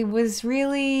 I was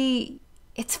really,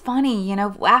 it's funny, you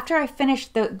know, after I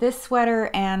finished this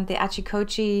sweater and the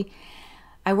Achikochi,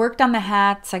 I worked on the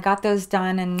hats. I got those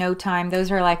done in no time. Those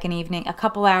are like an evening, a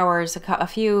couple hours, a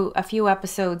few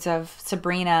episodes of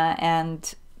Sabrina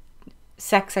and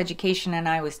sex education, and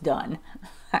I was done.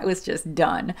 I was just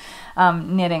done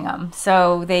knitting them.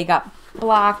 So they got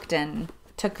blocked and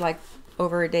took like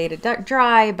over a day to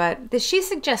dry, but she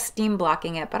suggests steam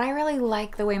blocking it, but I really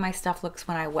like the way my stuff looks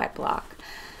when I wet block.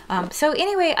 So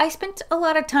anyway, I spent a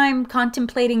lot of time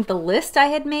contemplating the list I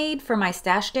had made for my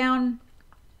stash down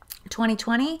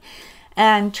 2020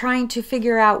 and trying to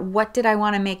figure out what did I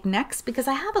want to make next, because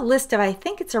I have a list of, I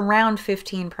think it's around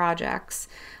 15 projects.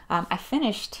 I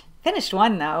finished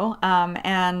one though,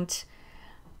 and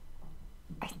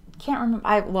I can't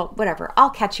remember. Well, whatever.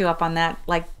 I'll catch you up on that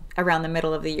like around the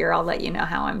middle of the year. I'll let you know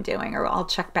how I'm doing, or I'll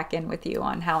check back in with you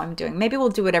on how I'm doing. Maybe we'll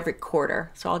do it every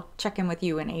quarter. So I'll check in with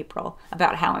you in April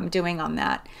about how I'm doing on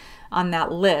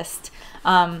that list.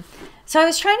 So I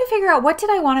was trying to figure out what did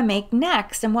I want to make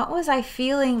next, and what was I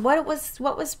feeling, what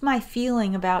was my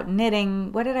feeling about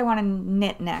knitting, what did I want to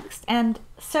knit next. And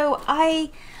so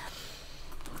I've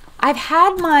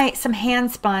had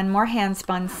more hand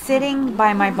spun sitting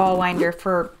by my ball winder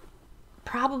for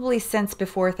probably since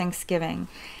before Thanksgiving.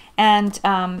 And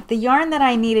the yarn that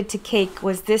I needed to cake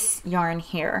was this yarn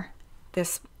here,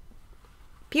 this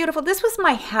beautiful, this was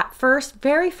my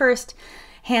very first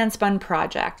hand spun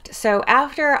project. So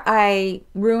after I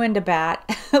ruined a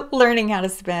bat learning how to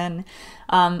spin,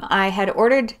 I had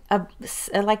ordered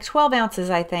like 12 ounces,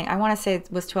 I think. I want to say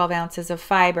it was 12 ounces of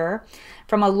fiber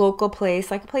from a local place,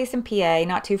 like a place in PA,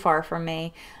 not too far from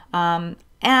me.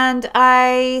 And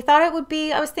I thought it would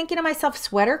be, I was thinking to myself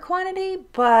sweater quantity,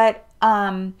 but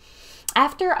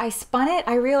after I spun it,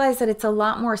 I realized that it's a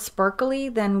lot more sparkly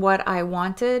than what I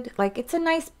wanted. Like, it's a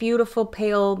nice, beautiful,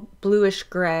 pale bluish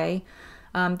gray.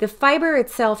 The fiber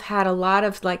itself had a lot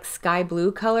of like sky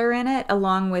blue color in it,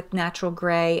 along with natural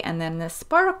gray, and then the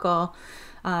sparkle,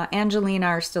 Angelina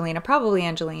or Stellina, probably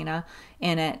Angelina,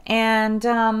 in it. And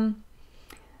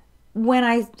when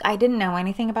I didn't know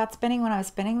anything about spinning when I was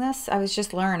spinning this, I was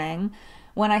just learning.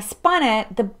 When I spun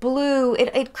it, the blue,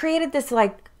 it created this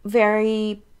like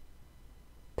very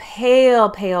pale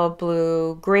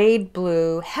blue, grade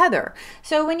blue heather.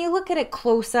 So when you look at it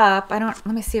close up, let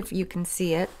me see if you can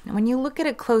see it. When you look at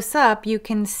it close up, you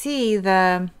can see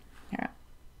the,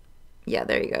 yeah,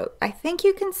 there you go. I think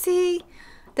you can see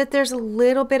that there's a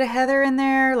little bit of heather in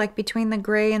there, like between the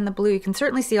gray and the blue. You can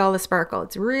certainly see all the sparkle.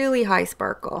 It's really high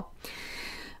sparkle.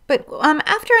 But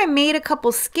after I made a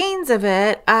couple skeins of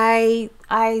it, I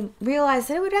realized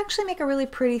that it would actually make a really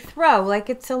pretty throw. Like,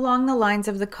 it's along the lines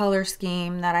of the color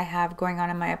scheme that I have going on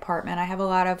in my apartment. I have a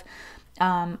lot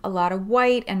of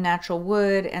white and natural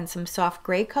wood and some soft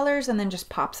gray colors, and then just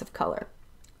pops of color.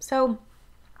 So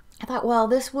I thought, well,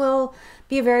 this will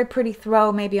be a very pretty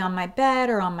throw, maybe on my bed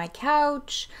or on my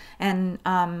couch. And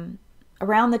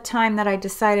around the time that I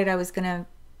decided I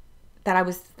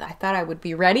thought I would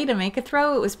be ready to make a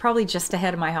throw, it was probably just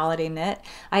ahead of my holiday knit.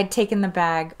 I had taken the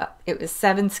bag, it was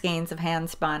 7 skeins of hand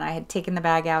spun. I had taken the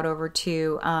bag out over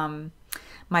to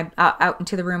out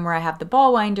into the room where I have the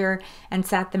ball winder and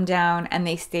sat them down, and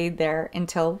they stayed there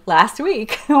until last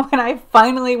week when I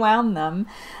finally wound them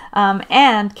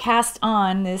and cast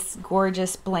on this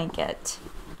gorgeous blanket.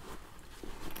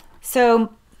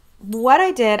 So what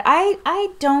I did,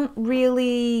 I don't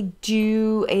really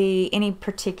do any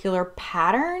particular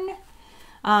pattern.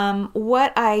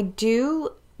 What I do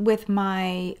with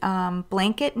my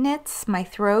blanket knits, my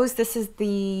throws, this is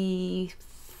the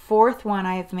 4th one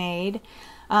I've made.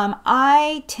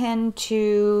 I tend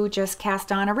to just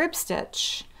cast on a rib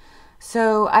stitch.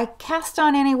 So I cast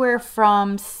on anywhere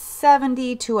from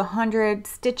 70 to 100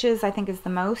 stitches, I think is the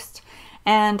most.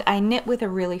 And I knit with a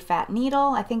really fat needle.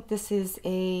 I think this is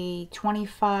a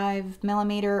 25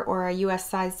 millimeter or a US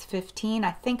size 15.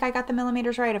 I think I got the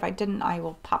millimeters right. If I didn't, I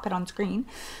will pop it on screen.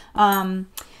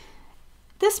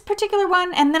 This particular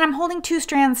one, and then I'm holding 2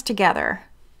 strands together.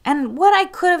 And what I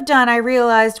could have done, I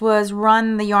realized, was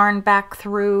run the yarn back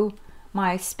through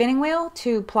my spinning wheel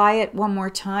to ply it one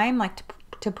more time, like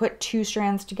to put 2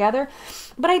 strands together.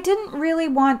 But I didn't really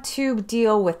want to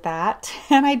deal with that.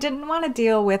 And I didn't want to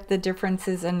deal with the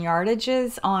differences in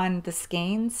yardages on the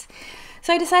skeins.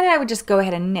 So I decided I would just go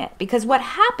ahead and knit, because what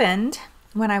happened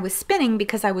when I was spinning,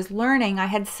 because I was learning, I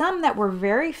had some that were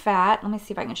very fat. Let me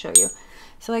see if I can show you.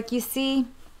 So like you see,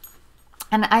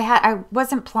 and I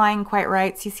wasn't plying quite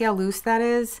right. So you see how loose that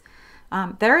is?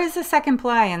 There is a second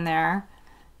ply in there,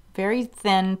 very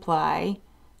thin ply.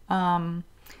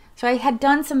 So I had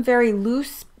done some very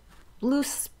loose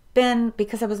spin,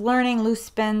 because I was learning loose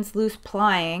spins, loose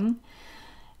plying.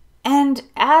 And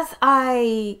as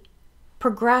I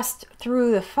progressed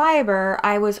through the fiber,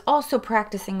 I was also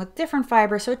practicing with different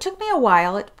fiber. So it took me a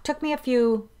while. It took me a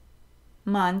few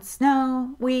months,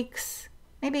 no, weeks,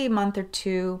 maybe a month or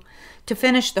 2 to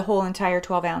finish the whole entire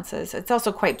 12 ounces. It's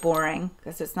also quite boring,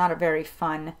 because it's not a very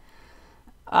fun,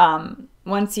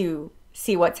 once you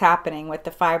see what's happening with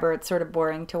the fiber, it's sort of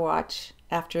boring to watch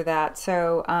after that.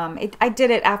 So I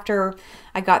did it after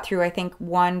I got through, I think,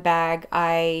 1 bag.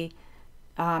 I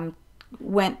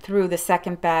went through the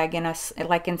second bag in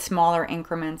in smaller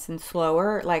increments and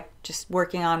slower, like just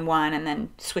working on one and then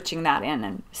switching that in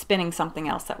and spinning something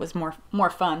else that was more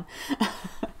fun.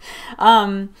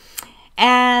 And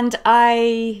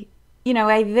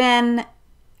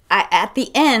at the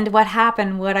end, what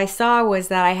happened, what I saw was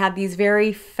that I had these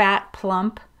very fat,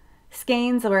 plump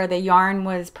skeins where the yarn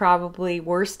was probably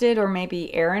worsted or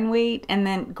maybe Aran weight, and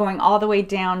then going all the way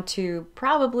down to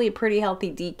probably a pretty healthy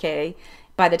DK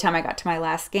by the time I got to my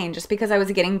last skein, just because I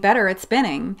was getting better at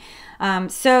spinning.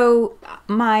 So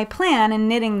my plan in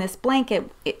knitting this blanket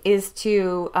is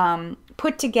to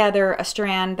put together a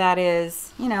strand that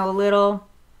is, a little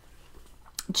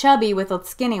chubby with a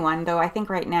skinny one, though I think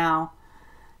right now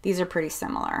these are pretty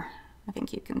similar. I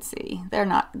think you can see. They're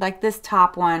not, like this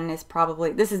top one is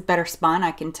probably, this is better spun.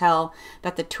 I can tell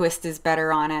that the twist is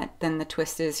better on it than the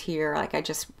twist is here. Like I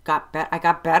just got, I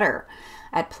got better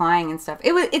at plying and stuff.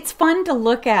 It's fun to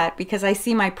look at because I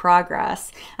see my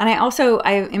progress. And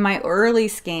in my early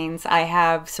skeins, I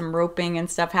have some roping and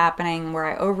stuff happening where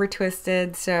I over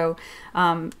twisted. So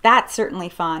that's certainly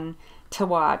fun to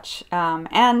watch.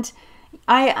 And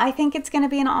I think it's going to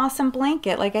be an awesome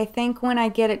blanket. Like I think when I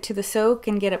get it to the soak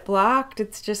and get it blocked,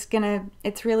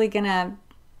 it's really going to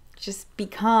just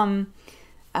become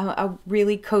a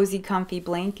really cozy, comfy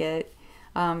blanket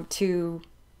to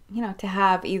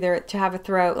have a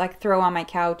throw on my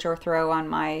couch or throw on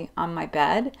my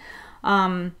bed.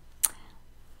 I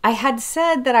had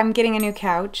said that I'm getting a new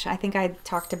couch. I think I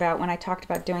talked about when I talked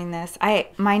about doing this.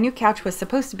 My new couch was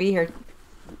supposed to be here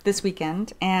this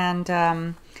weekend,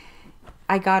 and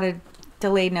I got a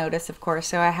delayed notice, of course,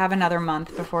 so I have another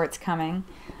month before it's coming.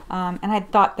 And I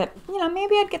thought that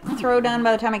maybe I'd get the throw done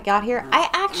by the time it got here. I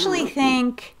actually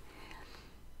think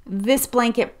this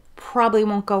blanket probably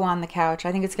won't go on the couch.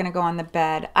 I think it's going to go on the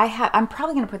bed. I'm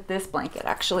probably going to put this blanket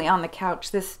actually on the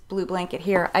couch, this blue blanket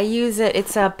here. I use it.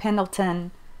 It's a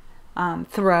Pendleton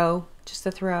throw, just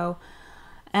a throw.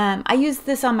 I use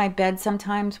this on my bed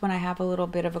sometimes when I have a little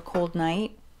bit of a cold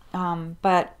night.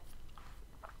 But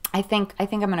I think I'm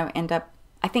going to end up,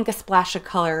 I think a splash of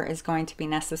color is going to be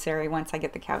necessary once I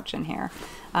get the couch in here,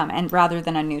 and rather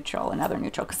than another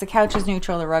neutral, because the couch is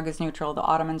neutral, the rug is neutral, the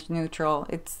ottoman's neutral.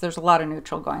 There's a lot of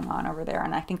neutral going on over there,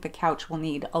 and I think the couch will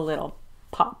need a little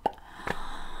pop.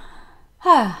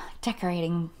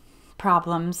 Decorating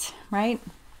problems, right?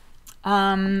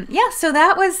 Yeah, so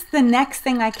that was the next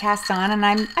thing I cast on, and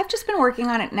I've just been working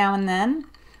on it now and then.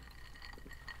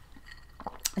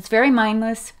 It's very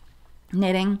mindless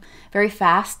knitting, very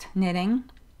fast knitting.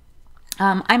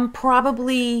 I'm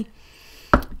probably,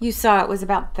 you saw it was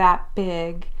about that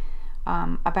big,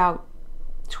 about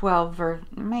 12 or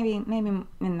maybe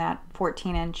in that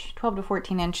 14-inch, 12 to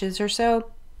 14 inches or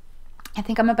so. I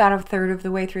think I'm about a third of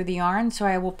the way through the yarn, so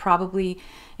it'll probably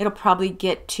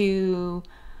get to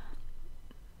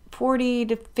 40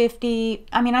 to 50.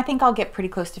 I mean, I think I'll get pretty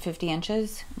close to 50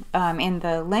 inches in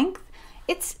the length.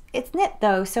 It's knit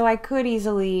though, so I could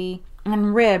easily.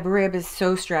 And rib is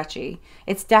so stretchy.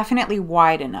 It's definitely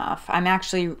wide enough. I'm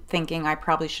actually thinking I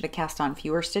probably should have cast on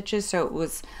fewer stitches so it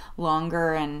was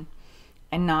longer and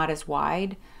not as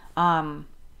wide.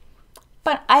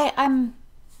 But I'm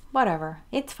whatever.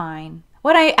 It's fine.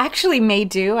 What I actually may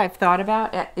do, I've thought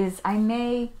about, is I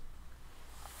may,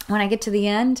 when I get to the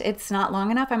end, it's not long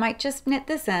enough, I might just knit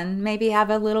this end. Maybe have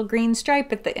a little green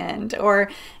stripe at the end, or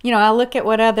I'll look at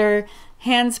what other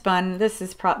handspun. This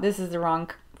is the wrong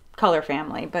color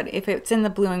family, but if it's in the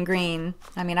blue and green,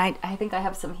 I mean, I think I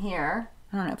have some here.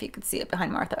 I don't know if you can see it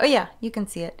behind Martha. Oh yeah, you can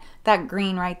see it. That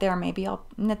green right there, maybe I'll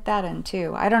knit that in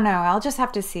too. I don't know. I'll just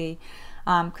have to see.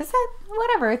 Because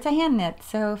whatever, it's a hand knit.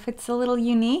 So if it's a little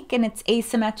unique and it's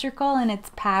asymmetrical and it's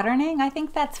patterning, I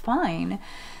think that's fine.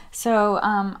 So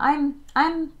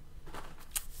I'm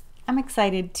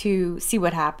excited to see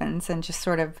what happens and just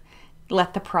sort of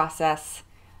let the process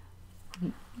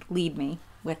lead me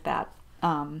with that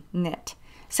knit.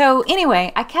 So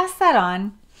anyway, I cast that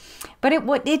on, but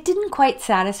it didn't quite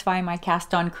satisfy my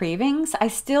cast on cravings. I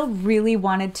still really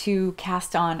wanted to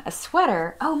cast on a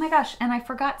sweater. Oh my gosh, and I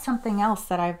forgot something else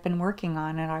that I've been working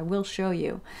on, and I will show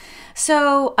you.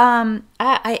 So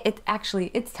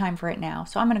it's time for it now,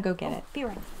 so I'm gonna go get it. Be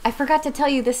right back. I forgot to tell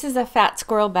you, this is a fat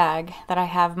squirrel bag that I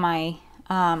have my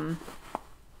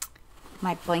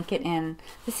blanket in.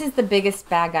 This is the biggest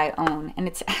bag I own, and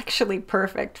it's actually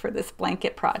perfect for this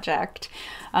blanket project.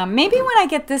 Maybe when I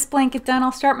get this blanket done,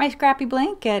 I'll start my scrappy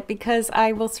blanket, because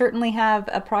I will certainly have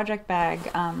a project bag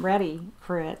ready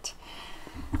for it.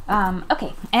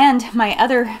 Okay, and my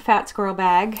other fat squirrel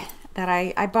bag that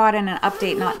I bought in an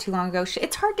update not too long ago.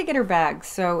 It's hard to get her bags,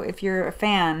 so if you're a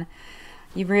fan,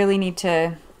 you really need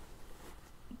to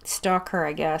stalk her,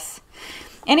 I guess.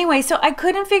 Anyway, so I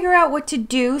couldn't figure out what to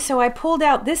do, so I pulled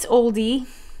out this oldie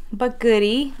but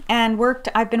goodie and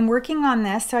I've been working on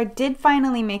this, so I did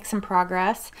finally make some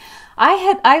progress.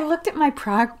 I looked at my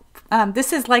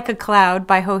this is Like a Cloud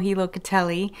by Joji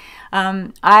Locatelli.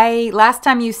 Last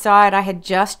time you saw it, I had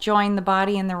just joined the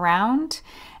body in the round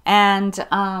and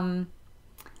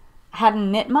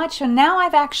hadn't knit much, and now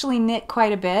I've actually knit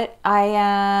quite a bit. I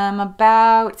am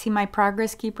about, see my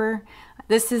progress keeper?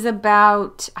 This is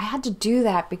about, I had to do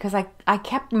that because I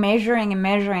kept measuring and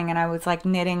measuring, and I was like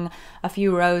knitting a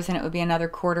few rows and it would be another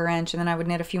 1/4 inch, and then I would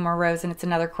knit a few more rows and it's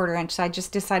another 1/4 inch. So I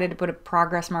just decided to put a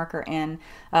progress marker in,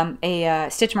 a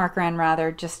stitch marker in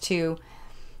rather, just to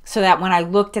so that when I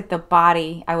looked at the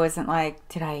body, I wasn't like,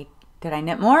 did I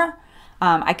knit more?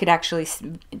 I could actually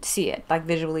see it, like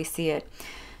visually see it.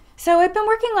 So I've been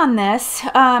working on this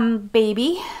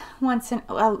baby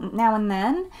now and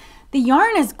then. The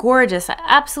yarn is gorgeous. I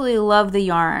absolutely love the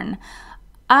yarn.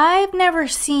 I've never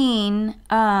seen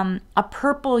a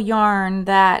purple yarn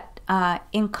that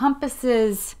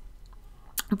encompasses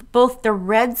both the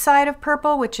red side of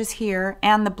purple, which is here,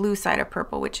 and the blue side of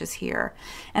purple, which is here.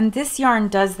 And this yarn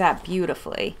does that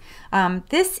beautifully. It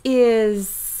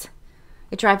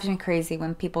drives me crazy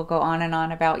when people go on and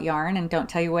on about yarn and don't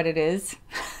tell you what it is.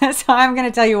 So I'm going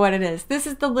to tell you what it is. This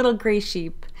is the Little Gray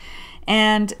Sheep.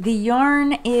 And the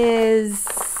yarn is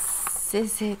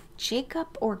it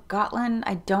Jacob or Gotland?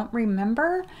 I don't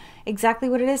remember exactly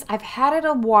what it is. I've had it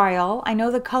a while. I know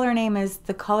the color name is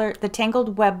the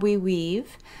Tangled Web We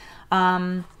Weave.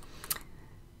 And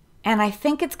I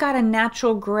think it's got a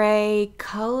natural gray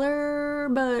color,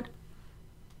 but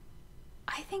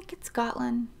I think it's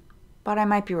Gotland, but I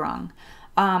might be wrong.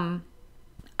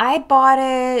 I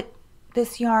bought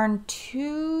this yarn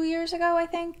 2 years ago, I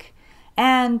think.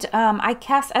 And I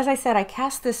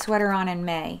cast this sweater on in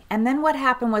May. And then what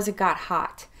happened was it got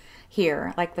hot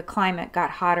here, like the climate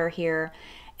got hotter here.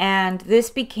 And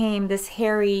this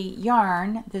hairy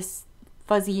yarn, this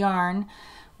fuzzy yarn,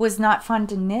 was not fun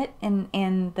to knit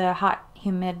in the hot,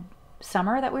 humid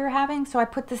summer that we were having. So I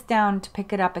put this down to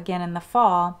pick it up again in the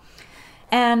fall.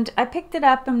 And I picked it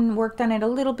up and worked on it a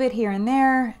little bit here and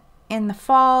there in the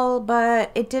fall,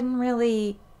 but it didn't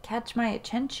really catch my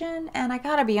attention. And I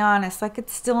gotta be honest, like,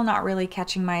 it's still not really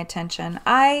catching my attention.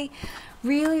 I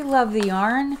really love the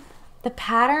yarn. The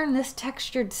pattern, this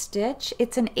textured stitch,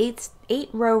 it's an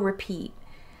 8-row repeat.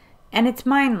 And it's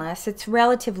mindless. It's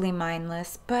relatively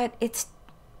mindless, but it's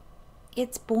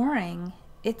boring.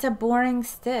 It's a boring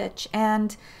stitch,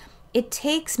 and it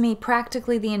takes me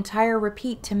practically the entire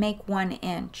repeat to make 1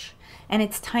 inch. And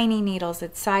it's tiny needles.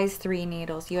 It's size 3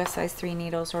 needles, US size 3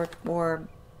 needles, or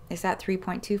is that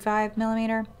 3.25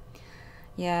 millimeter?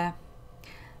 Yeah.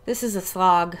 This is a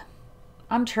slog.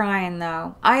 I'm trying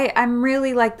though. I'm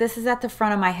really like, this is at the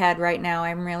front of my head right now.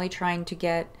 I'm really trying to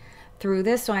get through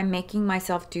this, so I'm making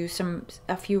myself do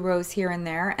a few rows here and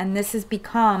there, and this has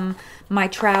become my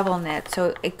travel knit.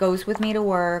 So it goes with me to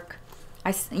work.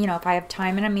 If I have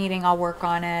time in a meeting, I'll work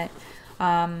on it.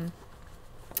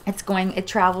 It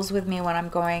travels with me when I'm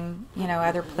going,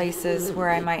 other places where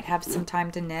I might have some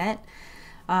time to knit,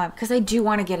 because I do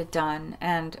want to get it done.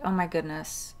 And oh my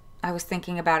goodness, I was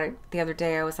thinking about it the other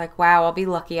day. I was like, wow, I'll be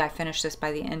lucky I finish this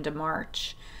by the end of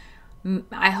March.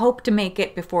 I hope to make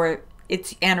it before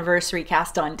its anniversary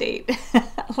cast on date.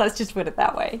 Let's just put it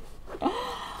that way.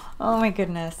 Oh my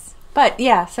goodness. But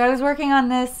yeah, so I was working on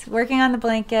the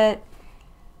blanket,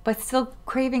 but still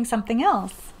craving something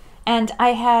else. And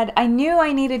I knew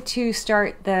I needed to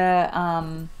start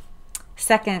the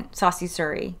second Saucy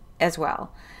Suri as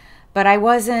well. But I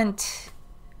wasn't,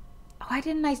 why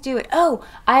didn't I do it? Oh,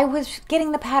 I was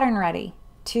getting the pattern ready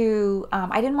to,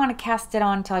 I didn't want to cast it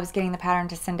on until I was getting the pattern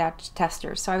to send out to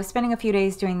testers. So I was spending a few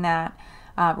days doing that,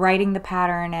 writing the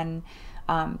pattern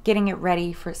and getting it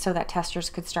ready so that testers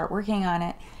could start working on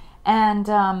it.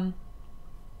 And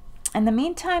in the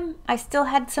meantime, I still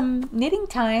had some knitting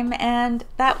time, and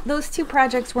those two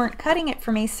projects weren't cutting it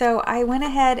for me. So I went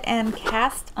ahead and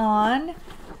cast on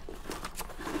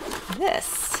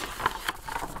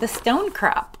the Stone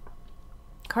Crop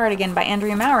cardigan by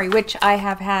Andrea Mowry, which I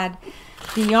have had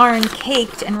the yarn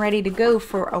caked and ready to go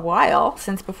for a while,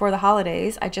 since before the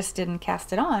holidays. I just didn't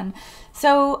cast it on.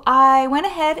 So I went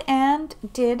ahead and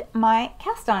did my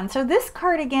cast on. So this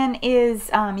cardigan is,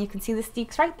 you can see the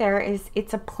steeks right there,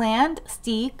 it's a planned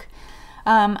steek.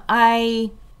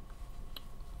 I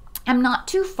am not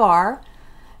too far.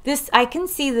 I can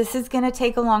see this is going to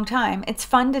take a long time. It's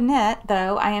fun to knit,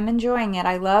 though. I am enjoying it.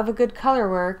 I love a good color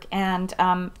work, and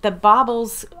the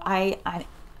baubles, I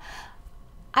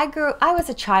was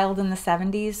a child in the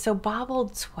 70s, so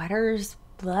baubled sweaters,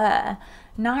 blah.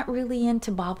 Not really into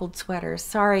baubled sweaters.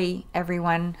 Sorry,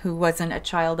 everyone who wasn't a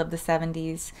child of the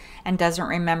 70s and doesn't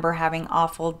remember having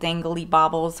awful dangly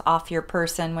baubles off your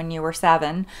person when you were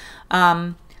 7.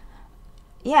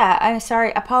 Yeah, I'm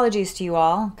sorry. Apologies to you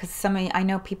all, because I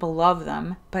know people love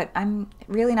them, but I'm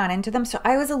really not into them. So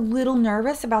I was a little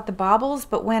nervous about the baubles,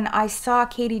 but when I saw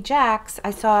Katie Jack's,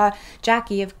 I saw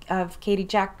Jackie of Katie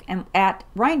Jack at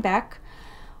Rhinebeck,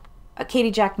 Katie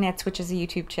Jack Knits, which is a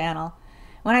YouTube channel.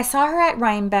 When I saw her at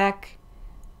Rhinebeck,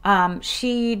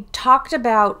 she talked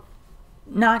about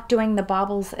not doing the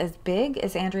baubles as big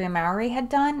as Andrea Mowry had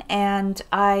done, and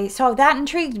so that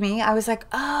intrigued me. I was like,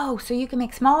 oh, so you can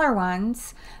make smaller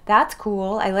ones. That's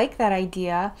cool. I like that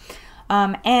idea.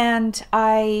 And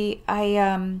I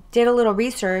did a little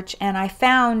research, and I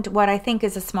found what I think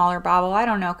is a smaller bauble. I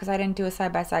don't know, because I didn't do a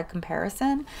side-by-side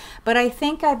comparison, but I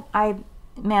think I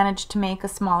managed to make a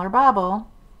smaller bauble.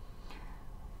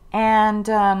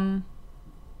 And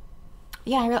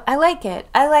yeah, I like it.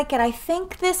 I like it. I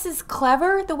think this is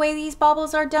clever, the way these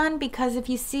baubles are done, because if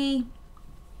you see,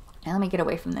 and let me get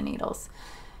away from the needles.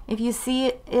 If you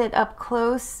see it up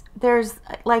close, there's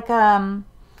like a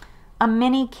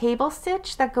mini cable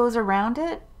stitch that goes around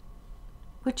it,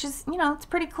 which is, you know, it's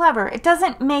pretty clever. It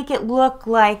doesn't make it look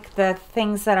like the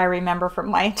things that I remember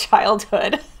from my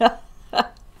childhood.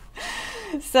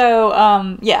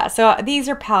 So, yeah, so these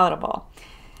are palatable.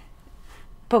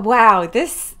 But wow,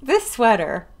 this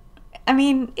sweater, I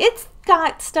mean, it's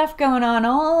got stuff going on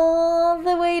all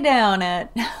the way down it,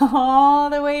 all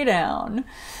the way down.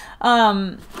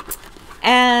 And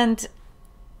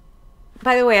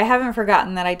by the way, I haven't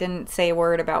forgotten that I didn't say a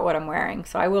word about what I'm wearing,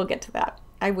 so I will get to that.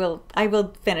 I will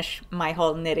finish my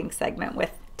whole knitting segment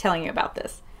with telling you about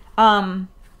this.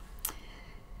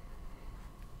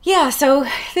 Yeah, so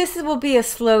this will be a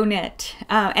slow knit,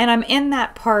 and I'm in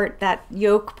that part, that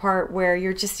yoke part, where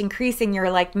you're just increasing,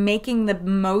 you're like making the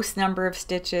most number of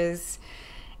stitches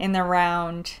in the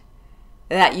round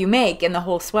that you make in the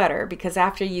whole sweater, because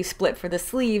after you split for the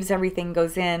sleeves, everything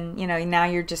goes in, you know, now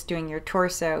you're just doing your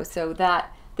torso, so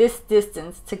that this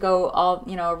distance to go all,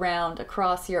 you know, around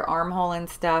across your armhole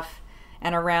and stuff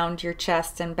and around your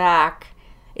chest and back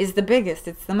is the biggest,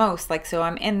 it's the most, like, so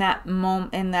I'm in that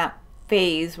moment, in that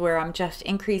phase where I'm just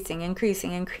increasing,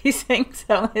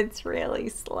 so it's really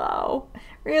slow,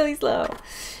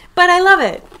 but I love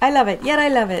it, yet I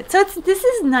love it. So this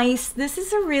is nice. This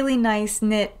is a really nice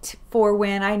knit for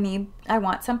when I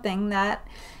want something that,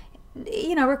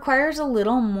 you know, requires a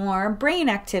little more brain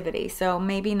activity, so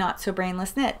maybe not so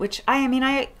brainless knit, which I mean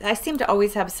I seem to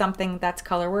always have something that's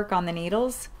color work on the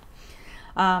needles.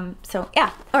 So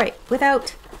yeah, all right,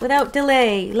 without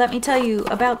delay, let me tell you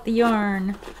about the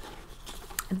yarn.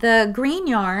 The green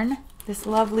yarn, this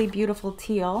lovely, beautiful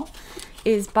teal,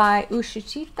 is by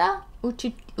Uchitita.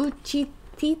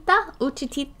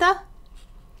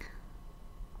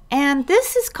 And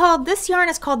this yarn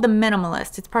is called the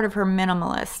Minimalist. It's part of her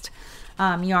Minimalist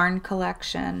yarn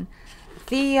collection.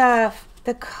 The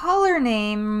color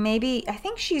name, maybe, I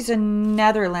think she's a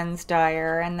Netherlands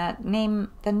dyer, and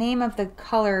the name of the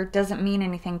color doesn't mean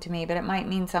anything to me, but it might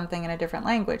mean something in a different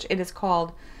language. It is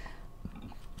called,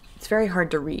 it's very hard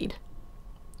to read,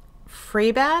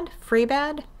 Freebad.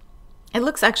 It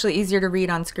looks actually easier to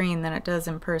read on screen than it does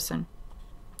in person.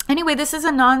 Anyway, this is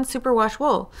a non-superwash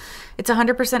wool. It's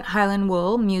 100% Highland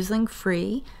wool, muslin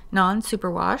free,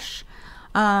 non-superwash,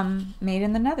 made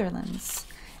in the Netherlands.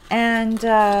 And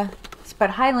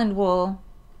but Highland wool,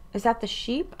 is that the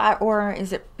sheep, or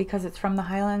is it because it's from the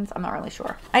Highlands? I'm not really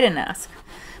sure. I didn't ask,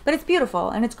 but it's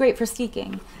beautiful and it's great for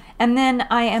steeking. And then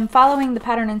I am following the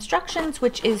pattern instructions,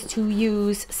 which is to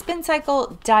use Spin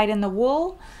Cycle dyed in the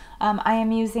wool. I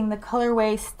am using the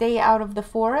colorway Stay Out of the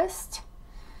Forest,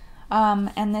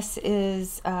 and this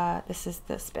is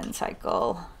the Spin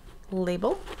Cycle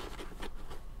label.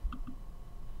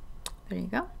 There you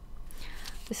go.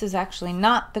 This is actually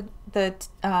not the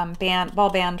ball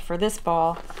band for this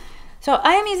ball. So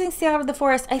I am using Stay Out of the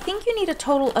Forest. I think you need a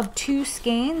total of 2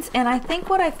 skeins, and I think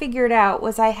what I figured out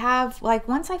was I have, like,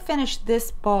 once I finish this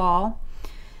ball,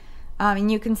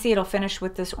 and you can see it'll finish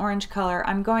with this orange color,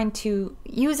 I'm going to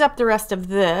use up the rest of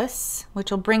this,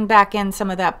 which will bring back in some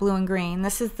of that blue and green.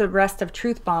 This is the rest of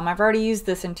Truth Bomb. I've already used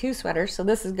this in 2 sweaters, so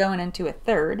this is going into a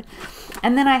 3rd.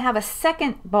 And then I have a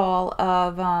second ball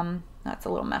of, that's a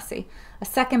little messy, a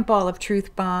second ball of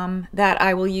Truth Bomb that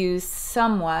I will use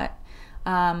somewhat.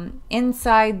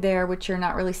 Inside there, which you're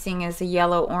not really seeing, is a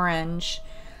yellow-orange.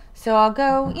 So I'll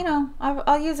go, you know,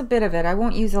 I'll use a bit of it. I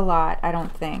won't use a lot, I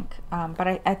don't think. But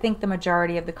I think the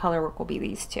majority of the color work will be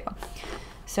these 2.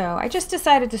 So I just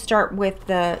decided to start with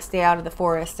the Stay Out of the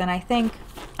Forest, and I think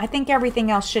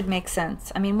everything else should make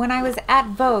sense. I mean, when I was at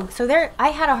Vogue, so there, I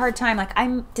had a hard time. Like,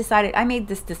 I made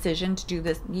this decision to do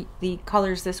the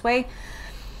colors this way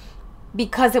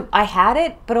because I had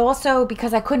it, but also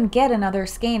because I couldn't get another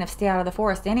skein of Stay Out of the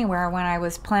Forest anywhere when I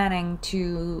was planning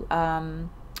to.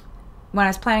 When I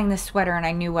was planning this sweater and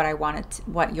I knew what I wanted,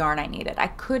 what yarn I needed, I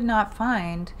could not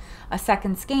find a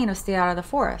second skein of Stay Out of the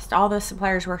Forest. All the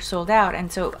suppliers were sold out, and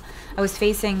so I was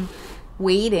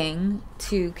waiting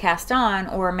to cast on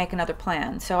or make another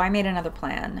plan. So I made another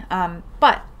plan.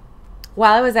 But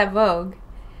while I was at Vogue,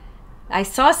 I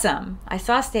saw some. I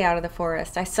saw Stay Out of the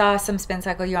Forest. I saw some Spin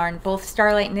Cycle yarn. Both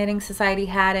Starlight Knitting Society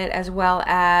had it, as well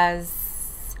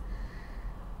as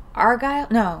Argyle.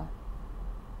 No.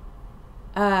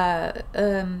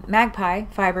 Magpie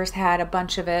Fibers had a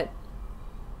bunch of it.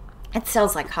 It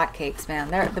sells like hotcakes,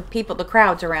 man. The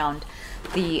crowds around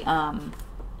the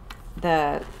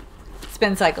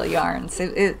Spin Cycle yarns.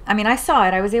 I mean, I saw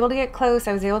it. I was able to get close.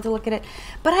 I was able to look at it.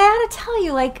 But I had to tell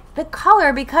you, like, the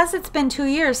color, because it's been 2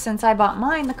 years since I bought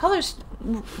mine, the colors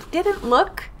didn't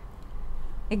look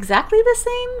exactly the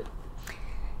same.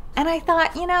 And I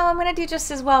thought, you know, I'm going to do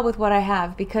just as well with what I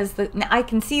have, because I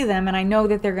can see them and I know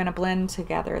that they're going to blend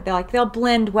together. They'll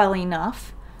blend well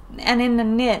enough. And in the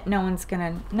knit, no one's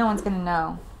gonna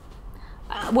know.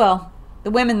 Well, the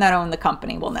women that own the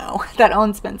company will know, that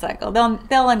own Spin Cycle.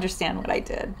 They'll understand what I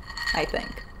did, I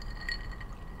think.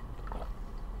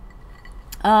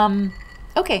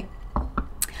 Okay.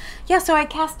 Yeah, so I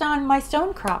cast on my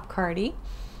stone crop cardie.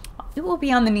 It will be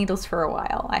on the needles for a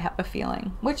while, I have a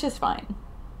feeling, which is fine.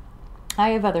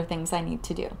 I have other things I need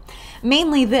to do.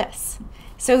 Mainly this.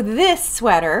 So this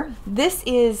sweater, this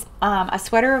is a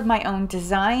sweater of my own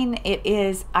design.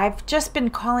 I've just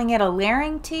been calling it a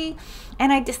layering tee,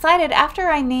 and I decided after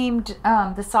I named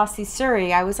the Saucy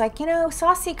Suri, I was like, you know,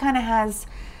 saucy kind of has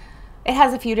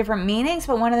a few different meanings,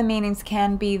 but one of the meanings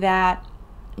can be that,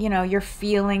 you know, you're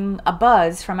feeling a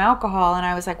buzz from alcohol, and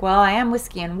I was like, well, I am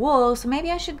Whisky and Wool, so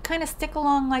maybe I should kind of stick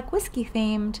along like whiskey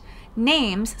themed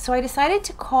names. So I decided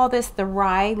to call this the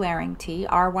Rye Layering Tee,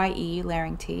 R-Y-E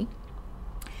Layering Tee.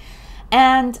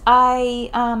 And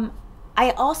I've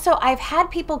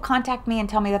had people contact me and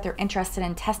tell me that they're interested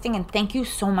in testing, and thank you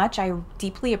so much. I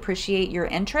deeply appreciate your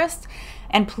interest,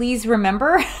 and please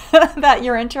remember that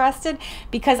you're interested,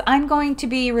 because I'm going to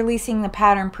be releasing the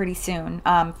pattern pretty soon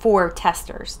for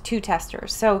testers, 2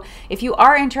 testers. So if you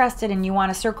are interested and you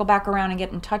want to circle back around and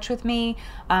get in touch with me,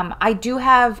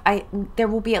 there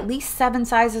will be at least 7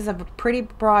 sizes of a pretty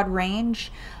broad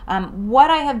range.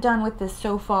 What I have done with this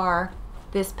so far,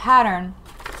 this pattern,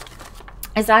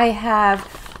 is I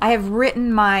have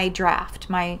written my draft.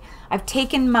 I've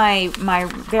taken my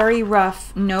very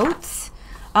rough notes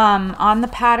on the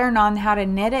pattern, on how to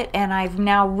knit it, and I've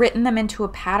now written them into a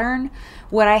pattern.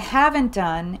 What I haven't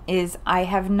done is I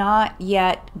have not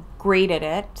yet graded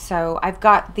it. So I've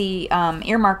got the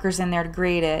ear markers in there to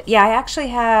grade it. Yeah, I actually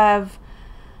have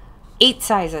 8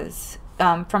 sizes.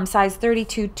 From size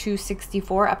 32 to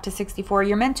 64 up to 64.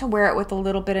 You're meant to wear it with a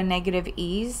little bit of negative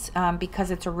ease because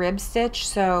it's a rib stitch,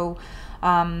 so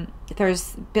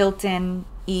there's built-in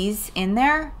ease in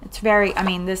there. It's very, I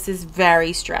mean, this is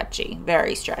very stretchy,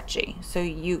 very stretchy. So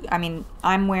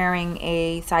I'm wearing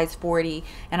a size 40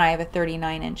 and I have a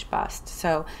 39-inch bust.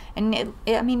 So, and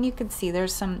I mean, you can see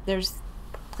there's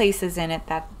places in it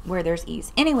where there's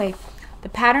ease. Anyway, the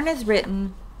pattern is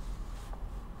written.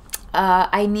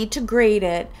 I need to grade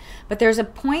it, but there's a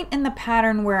point in the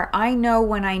pattern where I know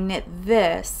when I knit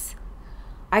this,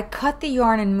 I cut the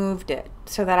yarn and moved it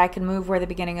so that I can move where the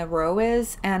beginning of row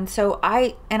is. And so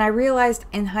I realized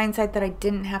in hindsight that I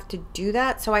didn't have to do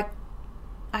that. So I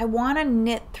want to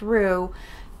knit through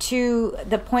to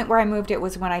the point where I moved it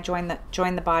was when I joined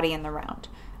the body in the round.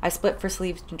 I split for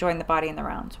sleeves and joined the body in the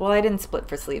rounds. Well, I didn't split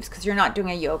for sleeves because you're not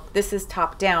doing a yoke. This is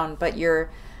top down, but you're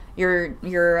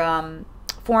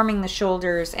forming the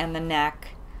shoulders and the neck,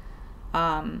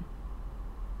 but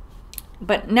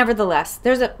nevertheless,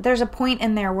 there's a point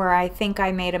in there where I think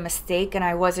I made a mistake and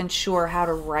I wasn't sure how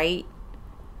to write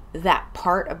that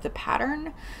part of the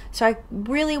pattern. So I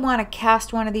really want to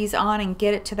cast one of these on and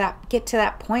get to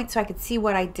that point so I could see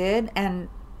what I did and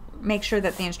make sure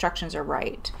that the instructions are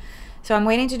right. So I'm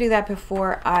waiting to do that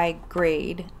before I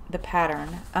grade the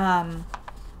pattern.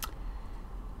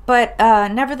 But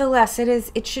nevertheless,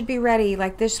 it should be ready.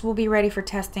 Like, this will be ready for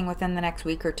testing within the next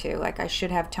week or 2. Like, I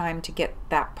should have time to get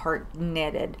that part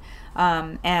knitted.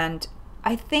 And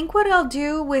I think what I'll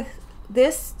do with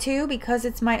this too, because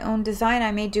it's my own design,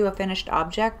 I may do a finished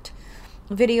object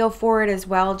video for it as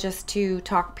well, just to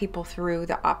talk people through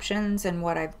the options and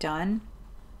what I've done.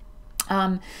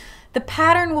 The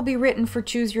pattern will be written for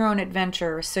choose your own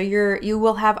adventure. So you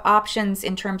will have options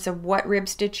in terms of what rib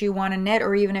stitch you want to knit,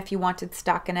 or even if you wanted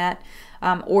stockinette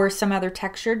or some other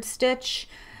textured stitch.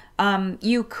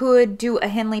 You could do a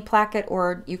Henley placket,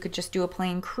 or you could just do a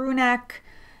plain crew neck.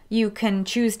 You can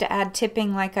choose to add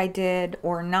tipping like I did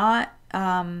or not.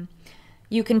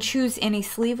 You can choose any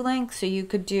sleeve length. So you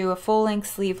could do a full length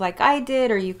sleeve like I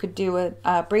did, or you could do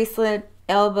a bracelet,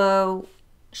 elbow,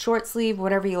 short sleeve,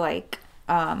 whatever you like.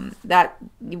 That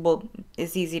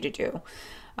is easy to do.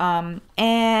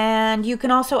 And you can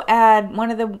also add,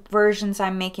 one of the versions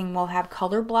I'm making will have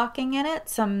color blocking in it,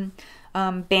 some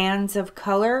bands of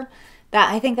color.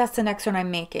 I think that's the next one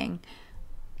I'm making.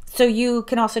 So you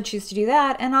can also choose to do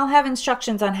that, and I'll have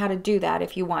instructions on how to do that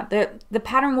if you want. The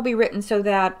pattern will be written so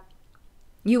that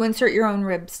you insert your own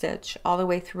rib stitch all the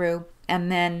way through,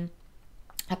 and then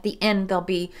at the end there'll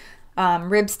be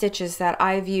rib stitches that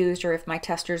I've used, or if my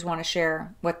testers want to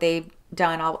share what they've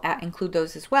done, I'll include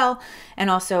those as well. And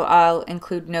also I'll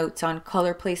include notes on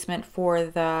color placement for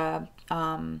the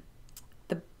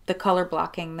color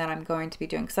blocking that I'm going to be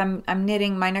doing, because I'm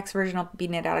knitting, my next version will be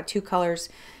knit out of 2 colors,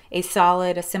 a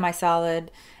solid, a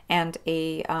semi-solid, and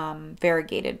a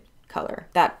variegated color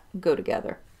that go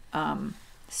together.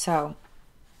 So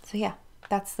yeah,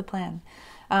 that's the plan.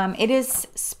 It is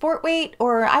sport weight,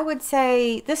 or I would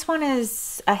say this one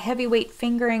is a heavyweight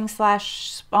fingering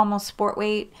slash almost sport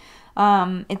weight.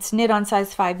 It's knit on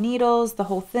size 5 needles, the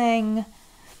whole thing.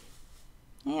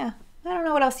 Yeah, I don't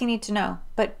know what else you need to know,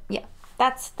 but yeah,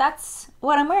 that's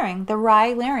what I'm wearing, the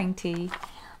Rye Layering Tee,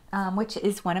 which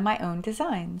is one of my own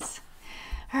designs.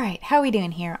 All right, how are we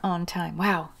doing here on time?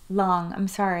 Wow, long, I'm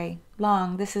sorry,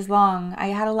 long, this is long. I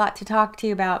had a lot to talk to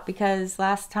you about because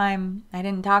last time I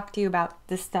didn't talk to you about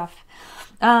this stuff.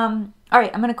 All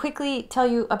right, I'm gonna quickly tell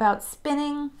you about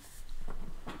spinning.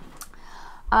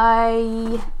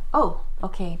 Oh,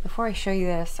 okay, before I show you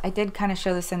this, I did kind of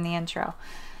show this in the intro.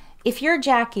 If you're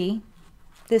Jackie,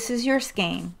 this is your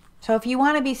skein. So if you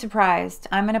want to be surprised,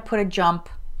 I'm going to put a jump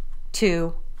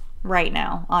to right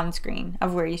now on screen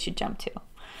of where you should jump to.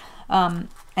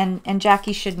 And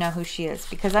Jackie should know who she is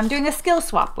because I'm doing a skill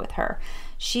swap with her.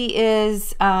 She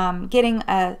is getting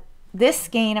this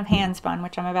skein of handspun,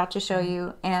 which I'm about to show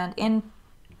you, and in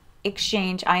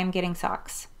exchange, I am getting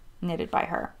socks knitted by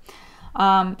her.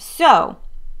 So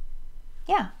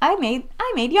yeah, I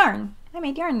made yarn. I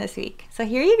made yarn this week. So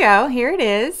here you go. Here it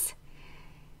is.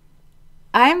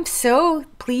 I'm so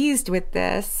pleased with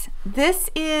this. This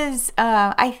is,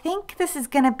 I think this is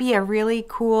going to be a really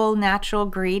cool natural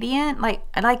gradient. Like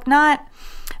not,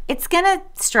 it's going to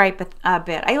stripe a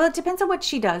bit. Well, it depends on what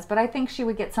she does, but I think she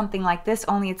would get something like this,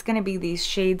 only it's going to be these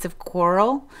shades of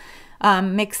coral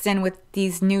mixed in with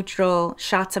these neutral,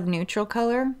 shots of neutral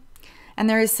color. And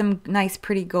there is some nice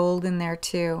pretty gold in there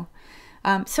too.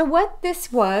 So what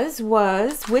this was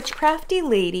Witchcrafty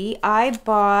Lady. I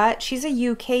bought, she's a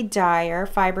UK dyer,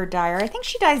 fiber dyer. I think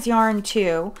she dyes yarn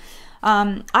too.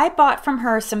 I bought from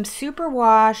her some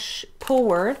superwash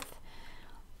Pullworth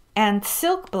and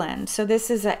silk blend. So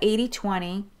this is a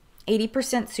 80-20, 80%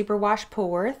 superwash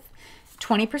Pullworth,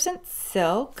 20%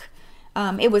 silk.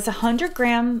 It was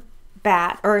 100-gram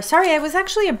bat, or sorry, it was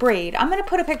actually a braid. I'm going to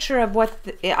put a picture of what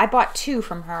I bought 2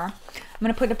 from her. I'm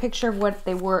going to put a picture of what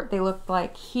they looked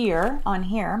like here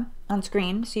on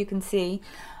screen so you can see.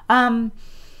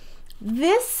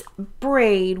 This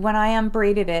braid, when I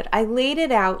unbraided it, I laid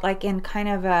it out like in kind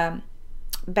of a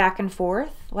back and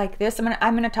forth like this. I'm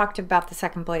going to talk about the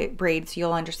second braid so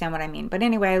you'll understand what I mean. But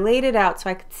anyway, I laid it out so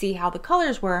I could see how the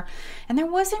colors were, and there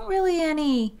wasn't really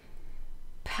any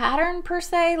pattern per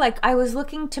se. Like I was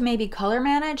looking to maybe color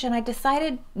manage, and I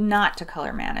decided not to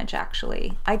color manage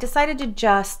actually. I decided to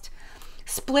just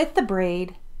split the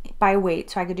braid by weight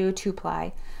so I could do a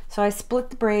 2-ply. So I split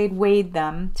the braid, weighed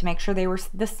them to make sure they were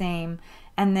the same,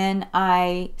 and then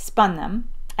I spun them,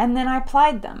 and then I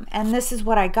plied them, and this is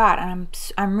what I got, and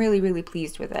I'm really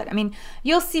pleased with it. I mean,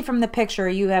 you'll see from the picture,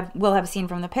 will have seen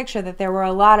from the picture that there were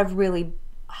a lot of really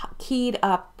keyed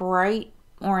up bright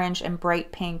orange and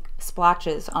bright pink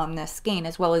splotches on this skein,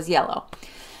 as well as yellow.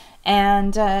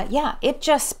 And yeah, it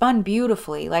just spun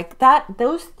beautifully like that.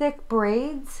 Those thick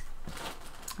braids.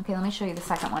 Okay, let me show you the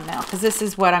second one now, because this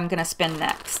is what I'm going to spin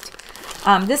next.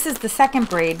 This is the second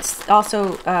braid,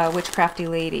 also Witchcrafty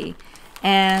Lady.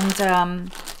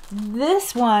 And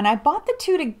this one, I bought the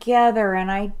 2 together,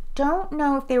 and I don't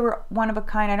know if they were one of a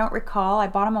kind. I don't recall. I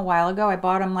bought them a while ago. I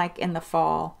bought them like in the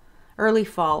fall, early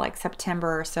fall, like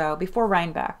September or so, before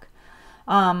Rhinebeck.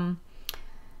 And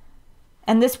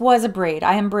this was a braid.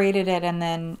 I unbraided it, and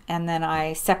then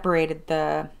I separated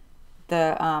the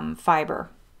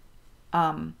fiber.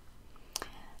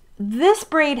 This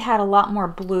braid had a lot more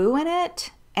blue in it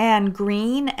and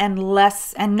green and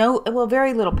less, and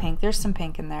very little pink. There's some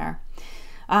pink in there.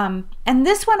 And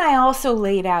this one I also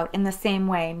laid out in the same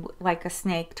way, like a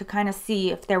snake, to kind of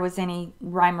see if there was any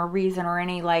rhyme or reason or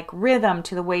any like rhythm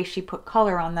to the way she put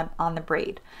color on the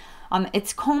braid.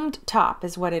 It's combed top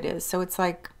is what it is. So it's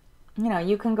like, you know,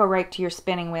 you can go right to your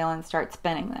spinning wheel and start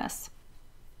spinning this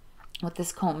with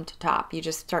this combed top. You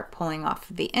just start pulling off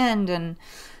the end and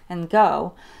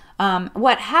go.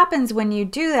 What happens when you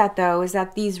do that though is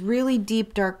that these really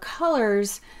deep dark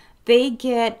colors, they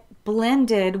get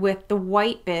blended with the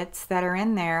white bits that are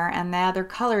in there and the other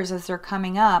colors as they're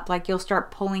coming up. Like you'll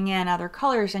start pulling in other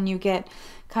colors and you get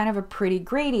kind of a pretty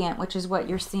gradient, which is what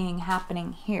you're seeing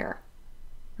happening here,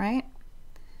 right?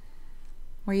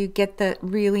 Where you get the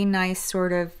really nice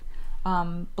sort of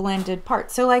blended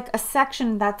part. So like a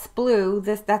section that's blue,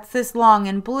 that's this long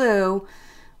and blue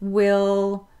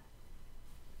will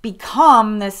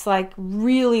become this like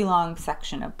really long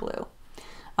section of blue.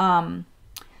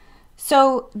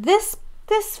 So this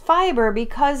fiber,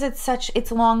 because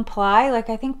it's long ply, like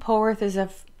I think Polworth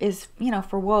is you know,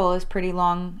 for wool is pretty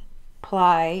long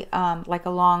ply, like a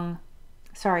long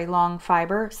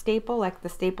fiber staple, like the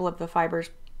staple of the fiber's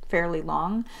fairly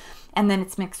long, and then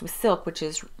it's mixed with silk, which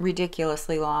is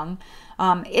ridiculously long.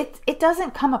 It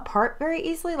doesn't come apart very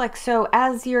easily. Like, so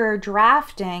as you're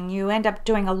drafting, you end up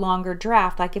doing a longer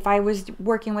draft. Like if I was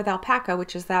working with alpaca,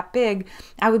 which is that big,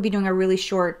 I would be doing a really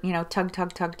short, you know, tug,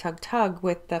 tug, tug, tug, tug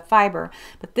with the fiber.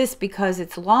 But this, because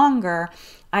it's longer,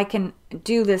 I can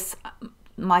do this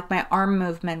like my arm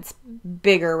movements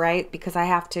bigger, right? Because I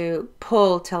have to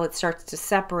pull till it starts to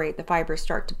separate. The fibers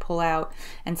start to pull out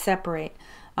and separate.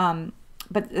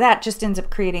 But that just ends up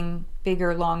creating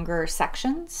bigger, longer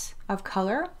sections of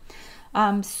color.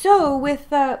 So with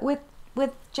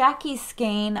Jackie's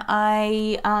skein,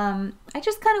 I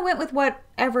just kind of went with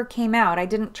whatever came out. I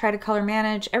didn't try to color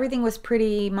manage. Everything was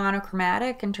pretty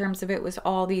monochromatic in terms of it was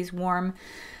all these warm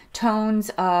tones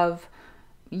of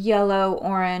yellow,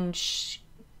 orange,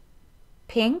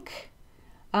 pink.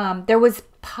 There was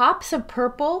pops of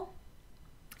purple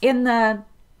in the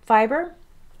fiber,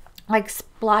 like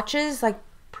splotches, like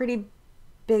pretty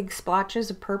big splotches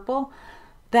of purple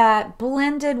that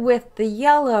blended with the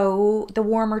yellow, the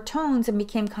warmer tones, and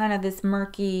became kind of this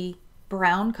murky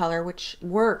brown color, which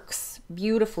works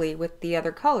beautifully with the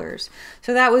other colors.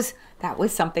 So that was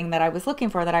something that I was looking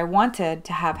for, that I wanted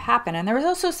to have happen. And there was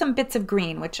also some bits of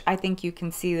green, which I think you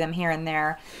can see them here and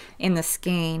there in the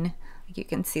skein. You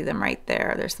can see them right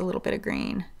there. There's a little bit of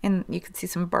green, and you can see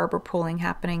some barber pulling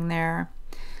happening there.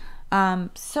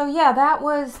 So yeah, that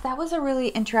was a really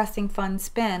interesting, fun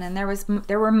spin. And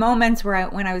there were moments where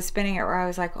when I was spinning it where I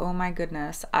was like, oh my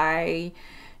goodness, I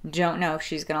don't know if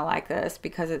she's gonna like this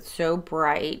because it's so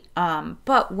bright.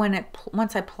 But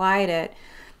once I applied it,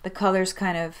 the colors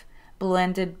kind of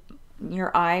blended.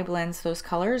 Your eye blends those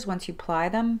colors once you apply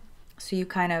them. So you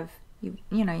kind of,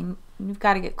 you've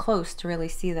got to get close to really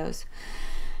see those.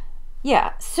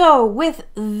 Yeah, so with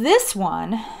this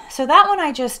one, so that one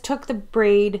I just took the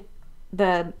braid,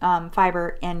 the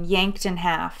fiber, and yanked in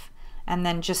half and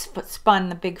then just spun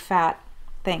the big fat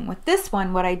thing. With this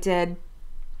one, what I did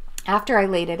after I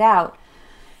laid it out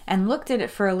and looked at it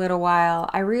for a little while,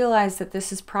 I realized that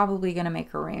this is probably going to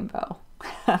make a rainbow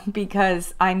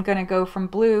because I'm going to go from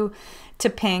blue to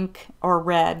pink or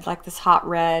red, like this hot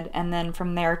red, and then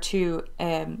from there to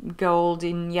gold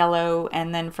and yellow,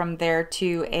 and then from there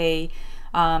to a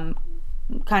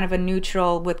kind of a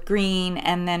neutral with green,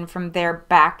 and then from there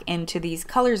back into these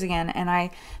colors again. And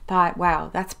I thought, wow,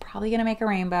 that's probably gonna make a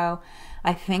rainbow.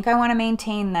 I think I want to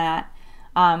maintain that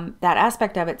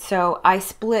aspect of it. So I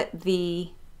split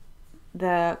the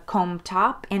comb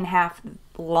top in half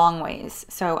long ways.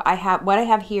 So what I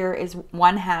have here is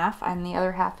one half, and the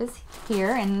other half is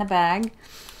here in the bag.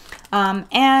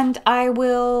 And I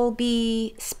will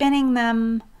be spinning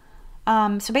them.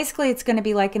 So basically it's going to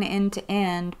be like an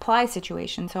end-to-end ply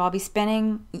situation. So I'll be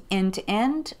spinning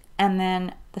end-to-end, and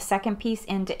then the second piece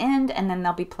end-to-end, and then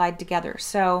they'll be plied together.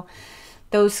 So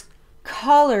those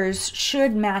colors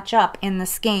should match up in the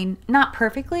skein. Not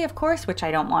perfectly, of course, which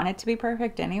I don't want it to be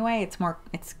perfect anyway.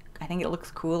 I think it looks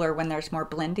cooler when there's more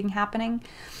blending happening.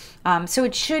 So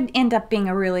it should end up being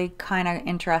a really kind of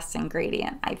interesting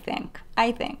gradient, I think.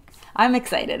 I'm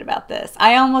excited about this.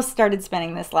 I almost started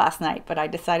spinning this last night, but I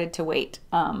decided to wait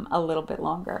a little bit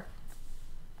longer.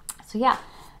 So yeah,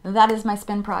 that is my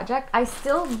spin project. I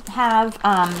still have,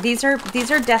 these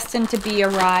are destined to be a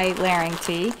Rye Layering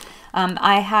Tee.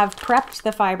 I have prepped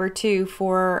the fiber too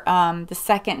for the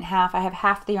second half. I have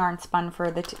half the yarn spun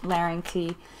for the layering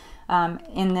tee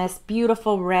in this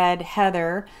beautiful red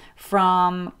heather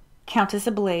from Countess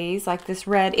Ablaze, like this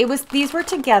red. These were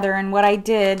together, and what I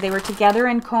did, they were together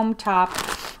in comb top.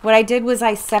 What I did was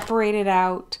I separated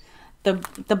out the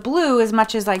blue as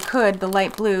much as I could, the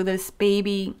light blue, this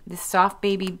soft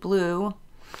baby blue.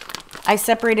 I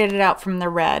separated it out from the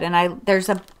red, and there's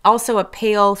also a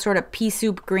pale sort of pea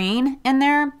soup green in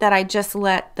there that I just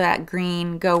let that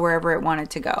green go wherever it wanted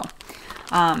to go.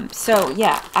 So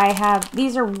yeah, I have,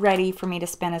 these are ready for me to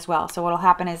spin as well. So what'll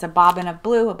happen is a bobbin of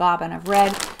blue, a bobbin of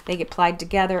red, they get plied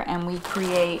together and we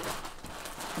create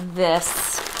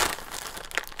this.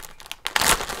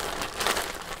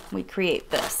 We create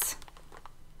this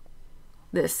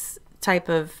type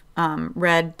of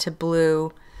red to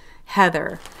blue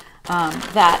heather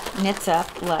that knits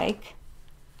up like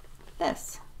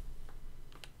this.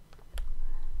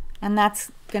 And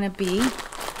that's going to be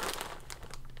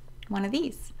one of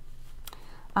these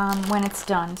when it's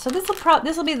done. So this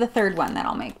will be the third one that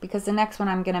I'll make, because the next one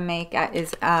I'm going to make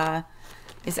is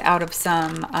out of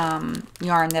some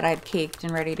yarn that I've caked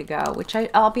and ready to go, which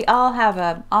I'll have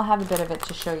a bit of it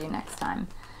to show you next time.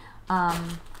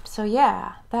 So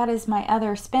yeah, that is my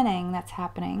other spinning that's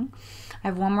happening. I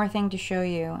have one more thing to show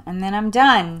you and then I'm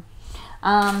done.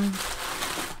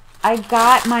 I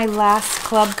got my last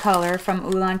club color from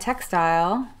Ulan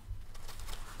Textile.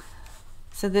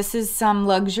 So this is some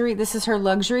luxury, this is her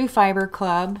luxury fiber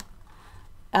club.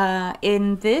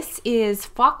 And this is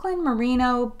Falkland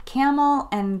Merino Camel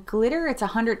and Glitter. It's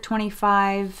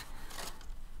 125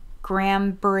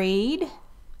 gram braid.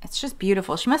 It's just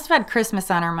beautiful. She must have had Christmas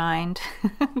on her mind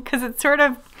because it's sort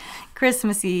of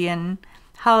Christmassy and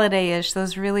holiday-ish,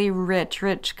 those really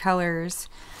rich colors.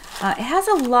 It has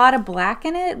a lot of black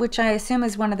in it, which I assume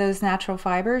is one of those natural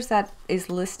fibers that is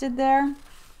listed there.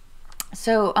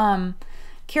 So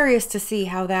curious to see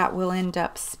how that will end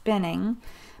up spinning.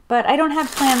 But I don't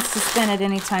have plans to spin it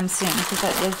anytime soon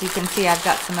because, as you can see, I've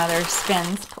got some other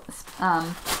spins,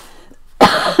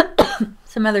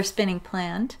 some other spinning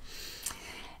planned.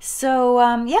 So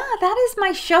yeah, that is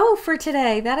my show for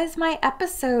today. That is my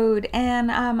episode,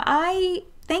 and I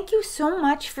thank you so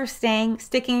much for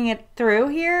sticking it through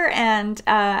here, and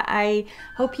I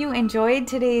hope you enjoyed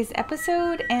today's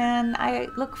episode, and I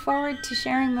look forward to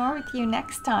sharing more with you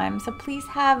next time. So please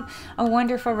have a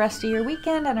wonderful rest of your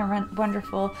weekend and a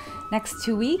wonderful next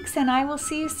 2 weeks, and I will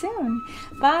see you soon.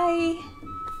 Bye.